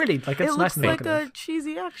background, but it's really like it's it nice looks and like evocative. a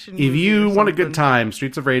cheesy action. If movie you or want a good something. time,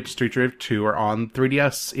 Streets of Rage, Street Rage 2 are on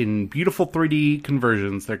 3DS in beautiful 3D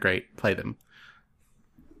conversions. They're great. Play them.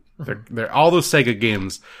 They're all those Sega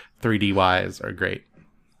games 3D wise are great.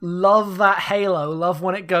 Love that Halo. Love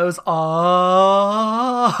when it goes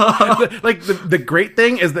ah. Like the great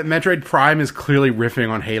thing is that Metroid Prime is clearly riffing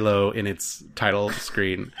on Halo in its title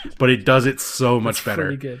screen, but it does it so much better.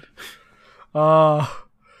 Pretty good.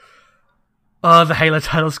 The Halo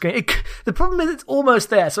title screen. The problem is it's almost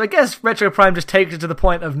there, so I guess Retro Prime just takes it to the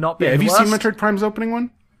point of not being. Yeah, have you the seen worst. Metroid Prime's opening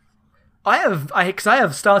one? I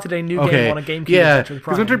have started a new game on a GameCube. Yeah, with Metroid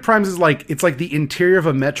because Prime. Metroid Prime's is like it's like the interior of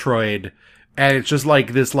a Metroid, and it's just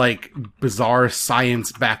like this like bizarre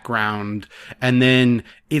science background, and then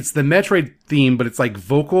it's the Metroid theme, but it's like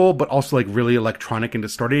vocal, but also like really electronic and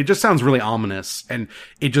distorted. It just sounds really ominous, and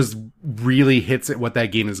it just really hits at what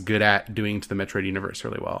that game is good at doing to the Metroid universe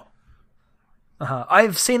really well.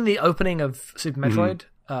 I've seen the opening of Super Metroid,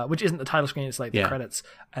 which isn't the title screen; it's like the Yeah. credits.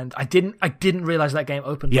 And I didn't realize that game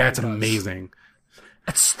opened. Yeah, like it's it does. amazing.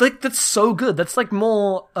 It's like that's so good. That's like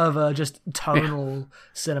more of a just tonal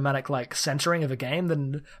cinematic like centering of a game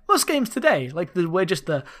than most games today. Like we're just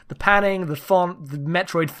the panning, the font, the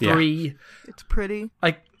Metroid 3. It's pretty.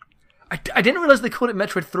 Like I didn't realize they called it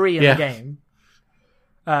Metroid 3 in Yeah. the game.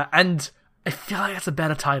 And I feel like that's a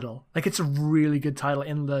better title. Like it's a really good title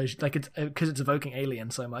in the like it's because it's evoking Alien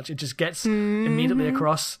so much. It just gets immediately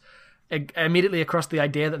across the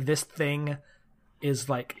idea that this thing is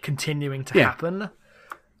like continuing to happen,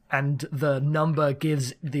 and the number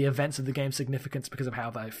gives the events of the game significance because of how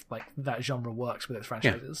that genre works with its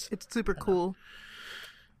franchises. It's super cool.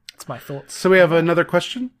 It's my thoughts. So we have another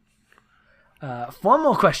question. One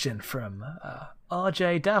more question from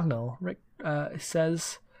RJ Davnell. Rick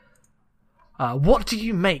says, what do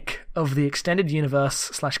you make of the extended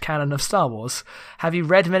universe / canon of Star Wars? Have you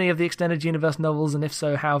read many of the extended universe novels, and if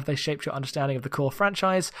so, how have they shaped your understanding of the core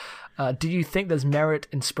franchise? Do you think there's merit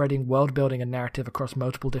in spreading world building and narrative across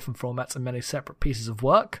multiple different formats and many separate pieces of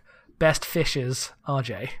work? Best fishes,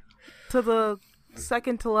 RJ. To the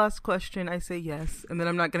second to last question, I say yes, and then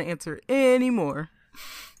I'm not going to answer any more.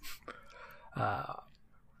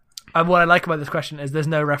 What I like about this question is there's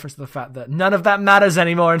no reference to the fact that none of that matters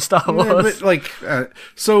anymore in Star Wars. Yeah, but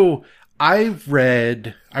so I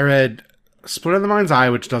read Split of the Mind's Eye,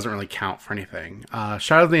 which doesn't really count for anything.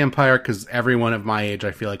 Shadow of the Empire, because everyone of my age,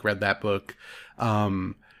 I feel like, read that book.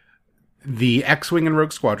 The X-Wing and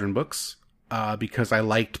Rogue Squadron books, because I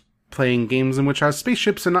liked playing games in which I was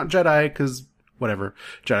spaceships and not Jedi, because whatever,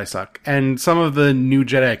 Jedi suck. And some of the new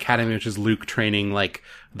Jedi Academy, which is Luke training, like,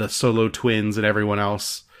 the Solo twins and everyone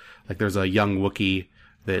else. Like, there's a young Wookiee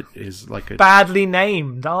that is like a... Badly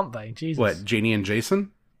named, aren't they? Jesus. What, Janie and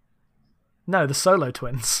Jason? No, the Solo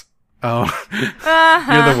twins. Oh.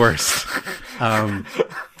 You're the worst.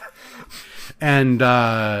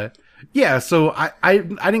 Yeah, so I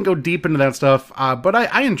didn't go deep into that stuff, but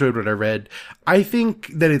I enjoyed what I read. I think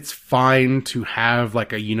that it's fine to have,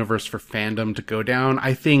 like, a universe for fandom to go down.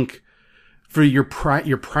 I think for your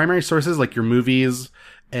primary sources, like your movies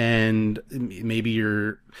and maybe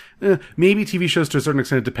maybe TV shows to a certain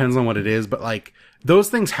extent, it depends on what it is, but, like, those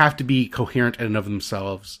things have to be coherent in and of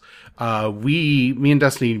themselves. Me and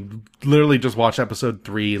Destiny literally just watched episode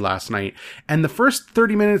 3 last night, and the first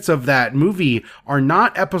 30 minutes of that movie are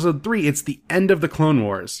not episode 3, it's the end of the Clone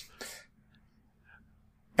Wars.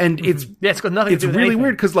 And it's got nothing to do with really anything.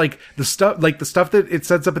 weird because, like, the stuff that it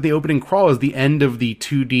sets up at the opening crawl is the end of the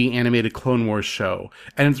 2D animated Clone Wars show.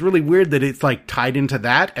 And it's really weird that it's, like, tied into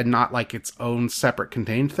that and not, like, its own separate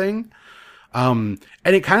contained thing. And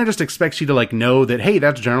it kind of just expects you to, like, know that, hey,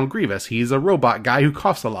 that's General Grievous. He's a robot guy who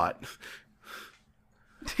coughs a lot.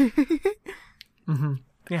 Mm-hmm.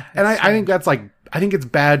 Yeah. And I think that's, like, I think it's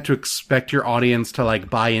bad to expect your audience to, like,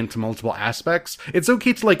 buy into multiple aspects. It's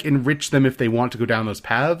okay to, like, enrich them if they want to go down those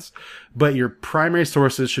paths, but your primary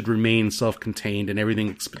sources should remain self-contained and everything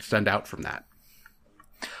extend out from that.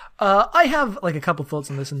 I have, like, a couple thoughts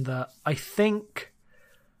on this, in that I think,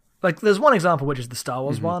 like, there's one example, which is the Star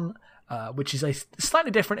Wars one, which is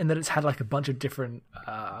slightly different in that it's had, like, a bunch of different,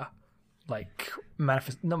 like,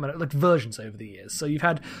 versions over the years. So you've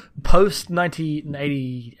had post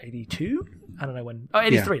 1982, I don't know when. Oh,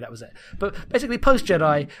 83, yeah. That was it. But basically post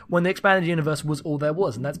Jedi, when the expanded universe was all there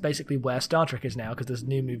was, and that's basically where Star Trek is now, because there's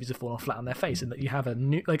new movies have fallen flat on their face, and that you have a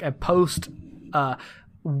new, like, a post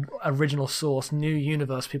original source, new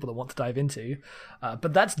universe people that want to dive into.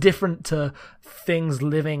 But that's different to things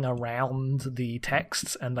living around the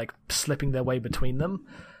texts and, like, slipping their way between them.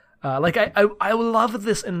 Like, I love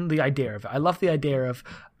this in the idea of it. I love the idea of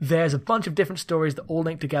there's a bunch of different stories that all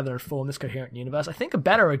link together and form this coherent universe. I think a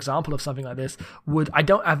better example of something like this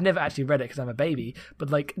I've never actually read it because I'm a baby,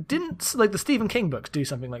 but, like, didn't, like, the Stephen King books do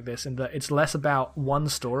something like this, in that it's less about one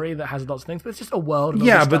story that has lots of things, but it's just a world.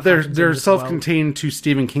 Yeah, but they're self-contained to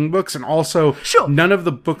Stephen King books, and also none of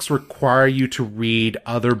the books require you to read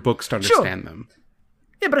other books to understand them.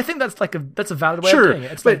 Yeah, but I think that's a valid way of doing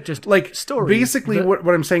it. It's but, like just like stories. Basically, what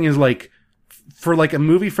I'm saying is, like, for, like, a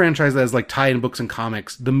movie franchise that is, like, tied in books and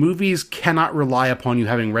comics, the movies cannot rely upon you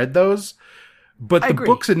having read those, but the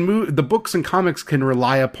books and comics can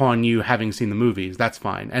rely upon you having seen the movies. That's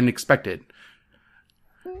fine and expected.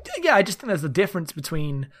 Yeah, I just think there's a difference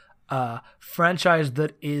between a franchise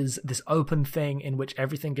that is this open thing in which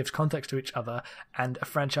everything gives context to each other, and a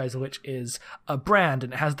franchise which is a brand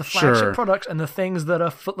and it has the flagship products and the things that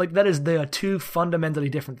are they are two fundamentally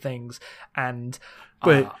different things. And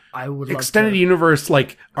but I would love extended universe,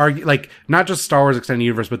 like, not just Star Wars extended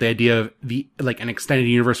universe, but the idea of an extended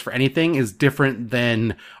universe for anything is different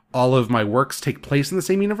than all of my works take place in the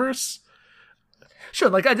same universe. Sure,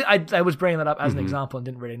 like, I was bringing that up as an example and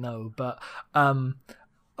didn't really know, but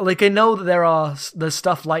like, I know that there's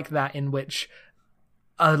stuff like that in which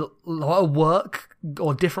a lot of work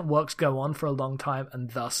or different works go on for a long time and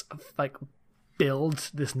thus, like, build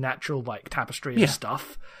this natural, like, tapestry of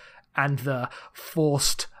stuff. And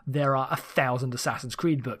there are 1,000 Assassin's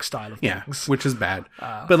Creed book style of things. Which is bad.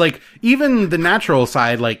 But, like, even the natural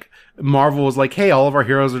side, like, Marvel was like, hey, all of our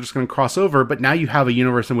heroes are just going to cross over, but now you have a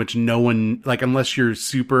universe in which no one, like, unless you're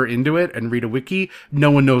super into it and read a wiki, no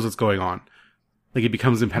one knows what's going on. Like, it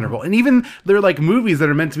becomes impenetrable. And even there are, like, movies that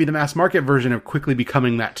are meant to be the mass market version of quickly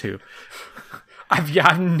becoming that too. I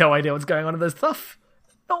have no idea what's going on in this stuff.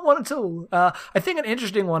 Not one at all. I think an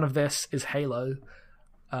interesting one of this is Halo,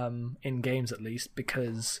 in games at least,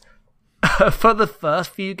 because for the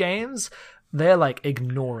first few games, they're like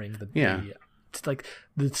ignoring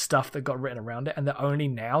the stuff that got written around it, and they're only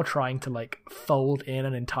now trying to like fold in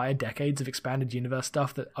an entire decades of expanded universe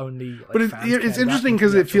stuff that only. Like, but it's interesting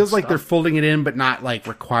because it feels like they're folding it in, but not like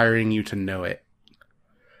requiring you to know it.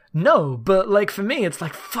 No, but like for me, it's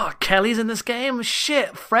like, fuck, Kelly's in this game.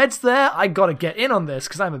 Shit, Fred's there. I gotta get in on this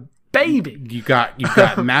because I'm a baby. You got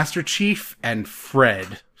Master Chief and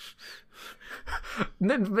Fred,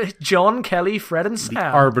 John, Kelly, Fred, and Sam. the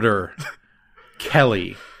Arbiter,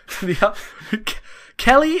 Kelly.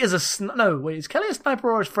 Kelly is is Kelly a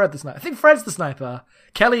sniper or is Fred the sniper? I think Fred's the sniper.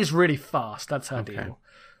 Kelly's really fast. That's her deal.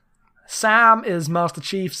 Sam is Master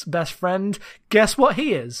Chief's best friend. Guess what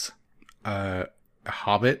he is? A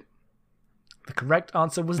hobbit. The correct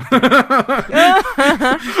answer was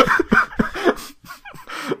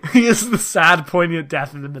he is the sad, poignant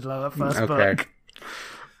death in the middle of the first book.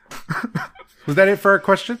 Was that it for our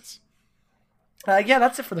questions? Yeah,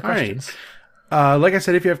 that's it for the questions. Right. Like I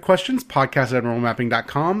said, if you have questions,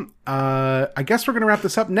 podcast@normalmapping.com. I guess we're going to wrap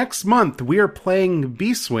this up. Next month, we are playing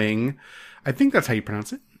B-Swing. I think that's how you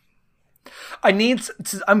pronounce it.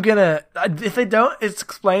 If they don't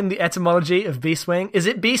explain the etymology of B-Swing, is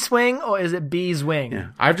it B-Swing or is it B-Swing? Yeah,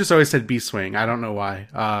 I've just always said B-Swing. I don't know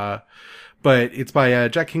why. But it's by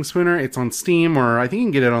Jack King Spooner. It's on Steam, or I think you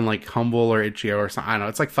can get it on like Humble or itch.io or something. I don't know.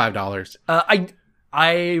 It's like $5.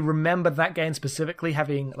 I remember that game specifically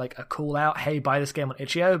having like a call out, hey, buy this game on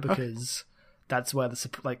itch.io, because that's where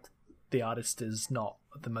the artist is not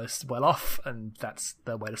the most well off, and that's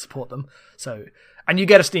the way to support them. So, and you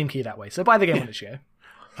get a Steam key that way. So buy the game on itch.io.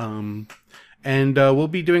 And we'll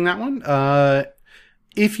be doing that one.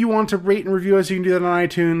 If you want to rate and review us, you can do that on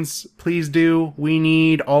iTunes. Please do. We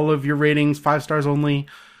need all of your ratings, 5 stars only.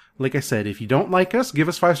 Like I said, if you don't like us, give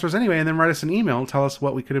us 5 stars anyway, and then write us an email and tell us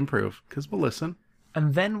what we could improve, because we'll listen.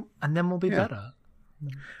 And then we'll be better.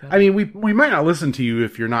 I mean, we might not listen to you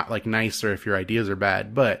if you're not like nice or if your ideas are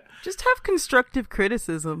bad, but just have constructive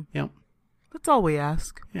criticism. Yeah, that's all we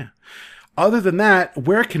ask. Yeah. Other than that,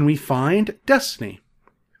 where can we find Destiny?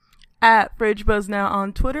 At BridgeBuzzNow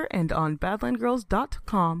on Twitter and on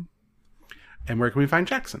BadlandGirls.com. And where can we find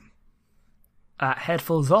Jackson? At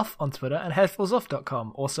HeadfullsOff on Twitter and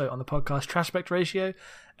HeadfullsOff.com. Also on the podcast Trashback Ratio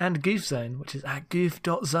and Goof Zone, which is at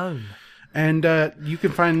goof.zone. And you can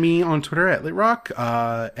find me on Twitter at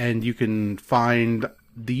LitRock, and you can find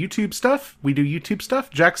the YouTube stuff. We do YouTube stuff.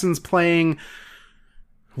 Jackson's playing...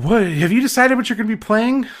 What? Have you decided what you're going to be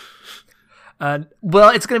playing?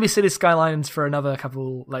 Well, it's going to be City Skylines for another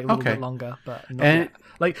couple, like a little bit longer, but not yet.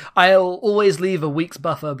 Like, I'll always leave a week's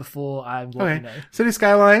buffer before I let you know. City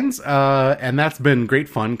Skylines, and that's been great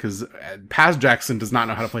fun, because past Jackson does not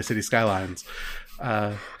know how to play City Skylines.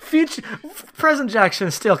 Present Jackson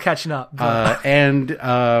is still catching up. And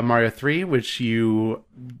Mario 3, which you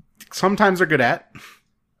sometimes are good at.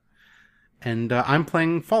 And I'm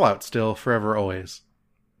playing Fallout still, forever, always.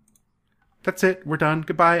 That's it. We're done.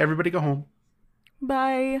 Goodbye. Everybody go home.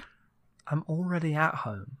 Bye. I'm already at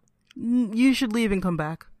home. You should leave and come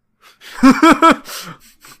back.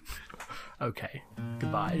 Okay.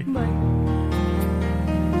 Goodbye. Bye.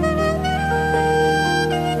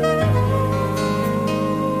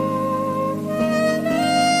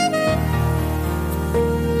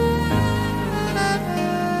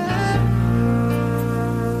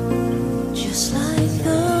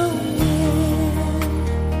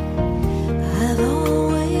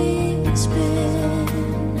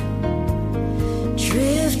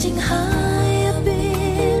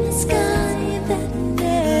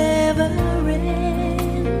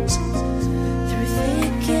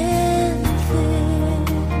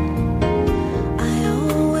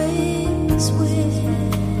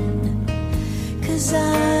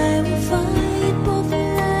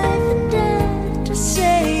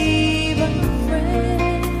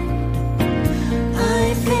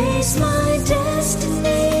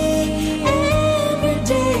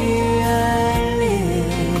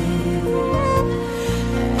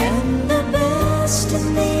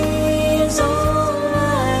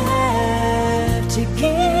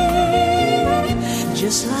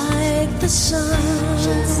 Just like the sun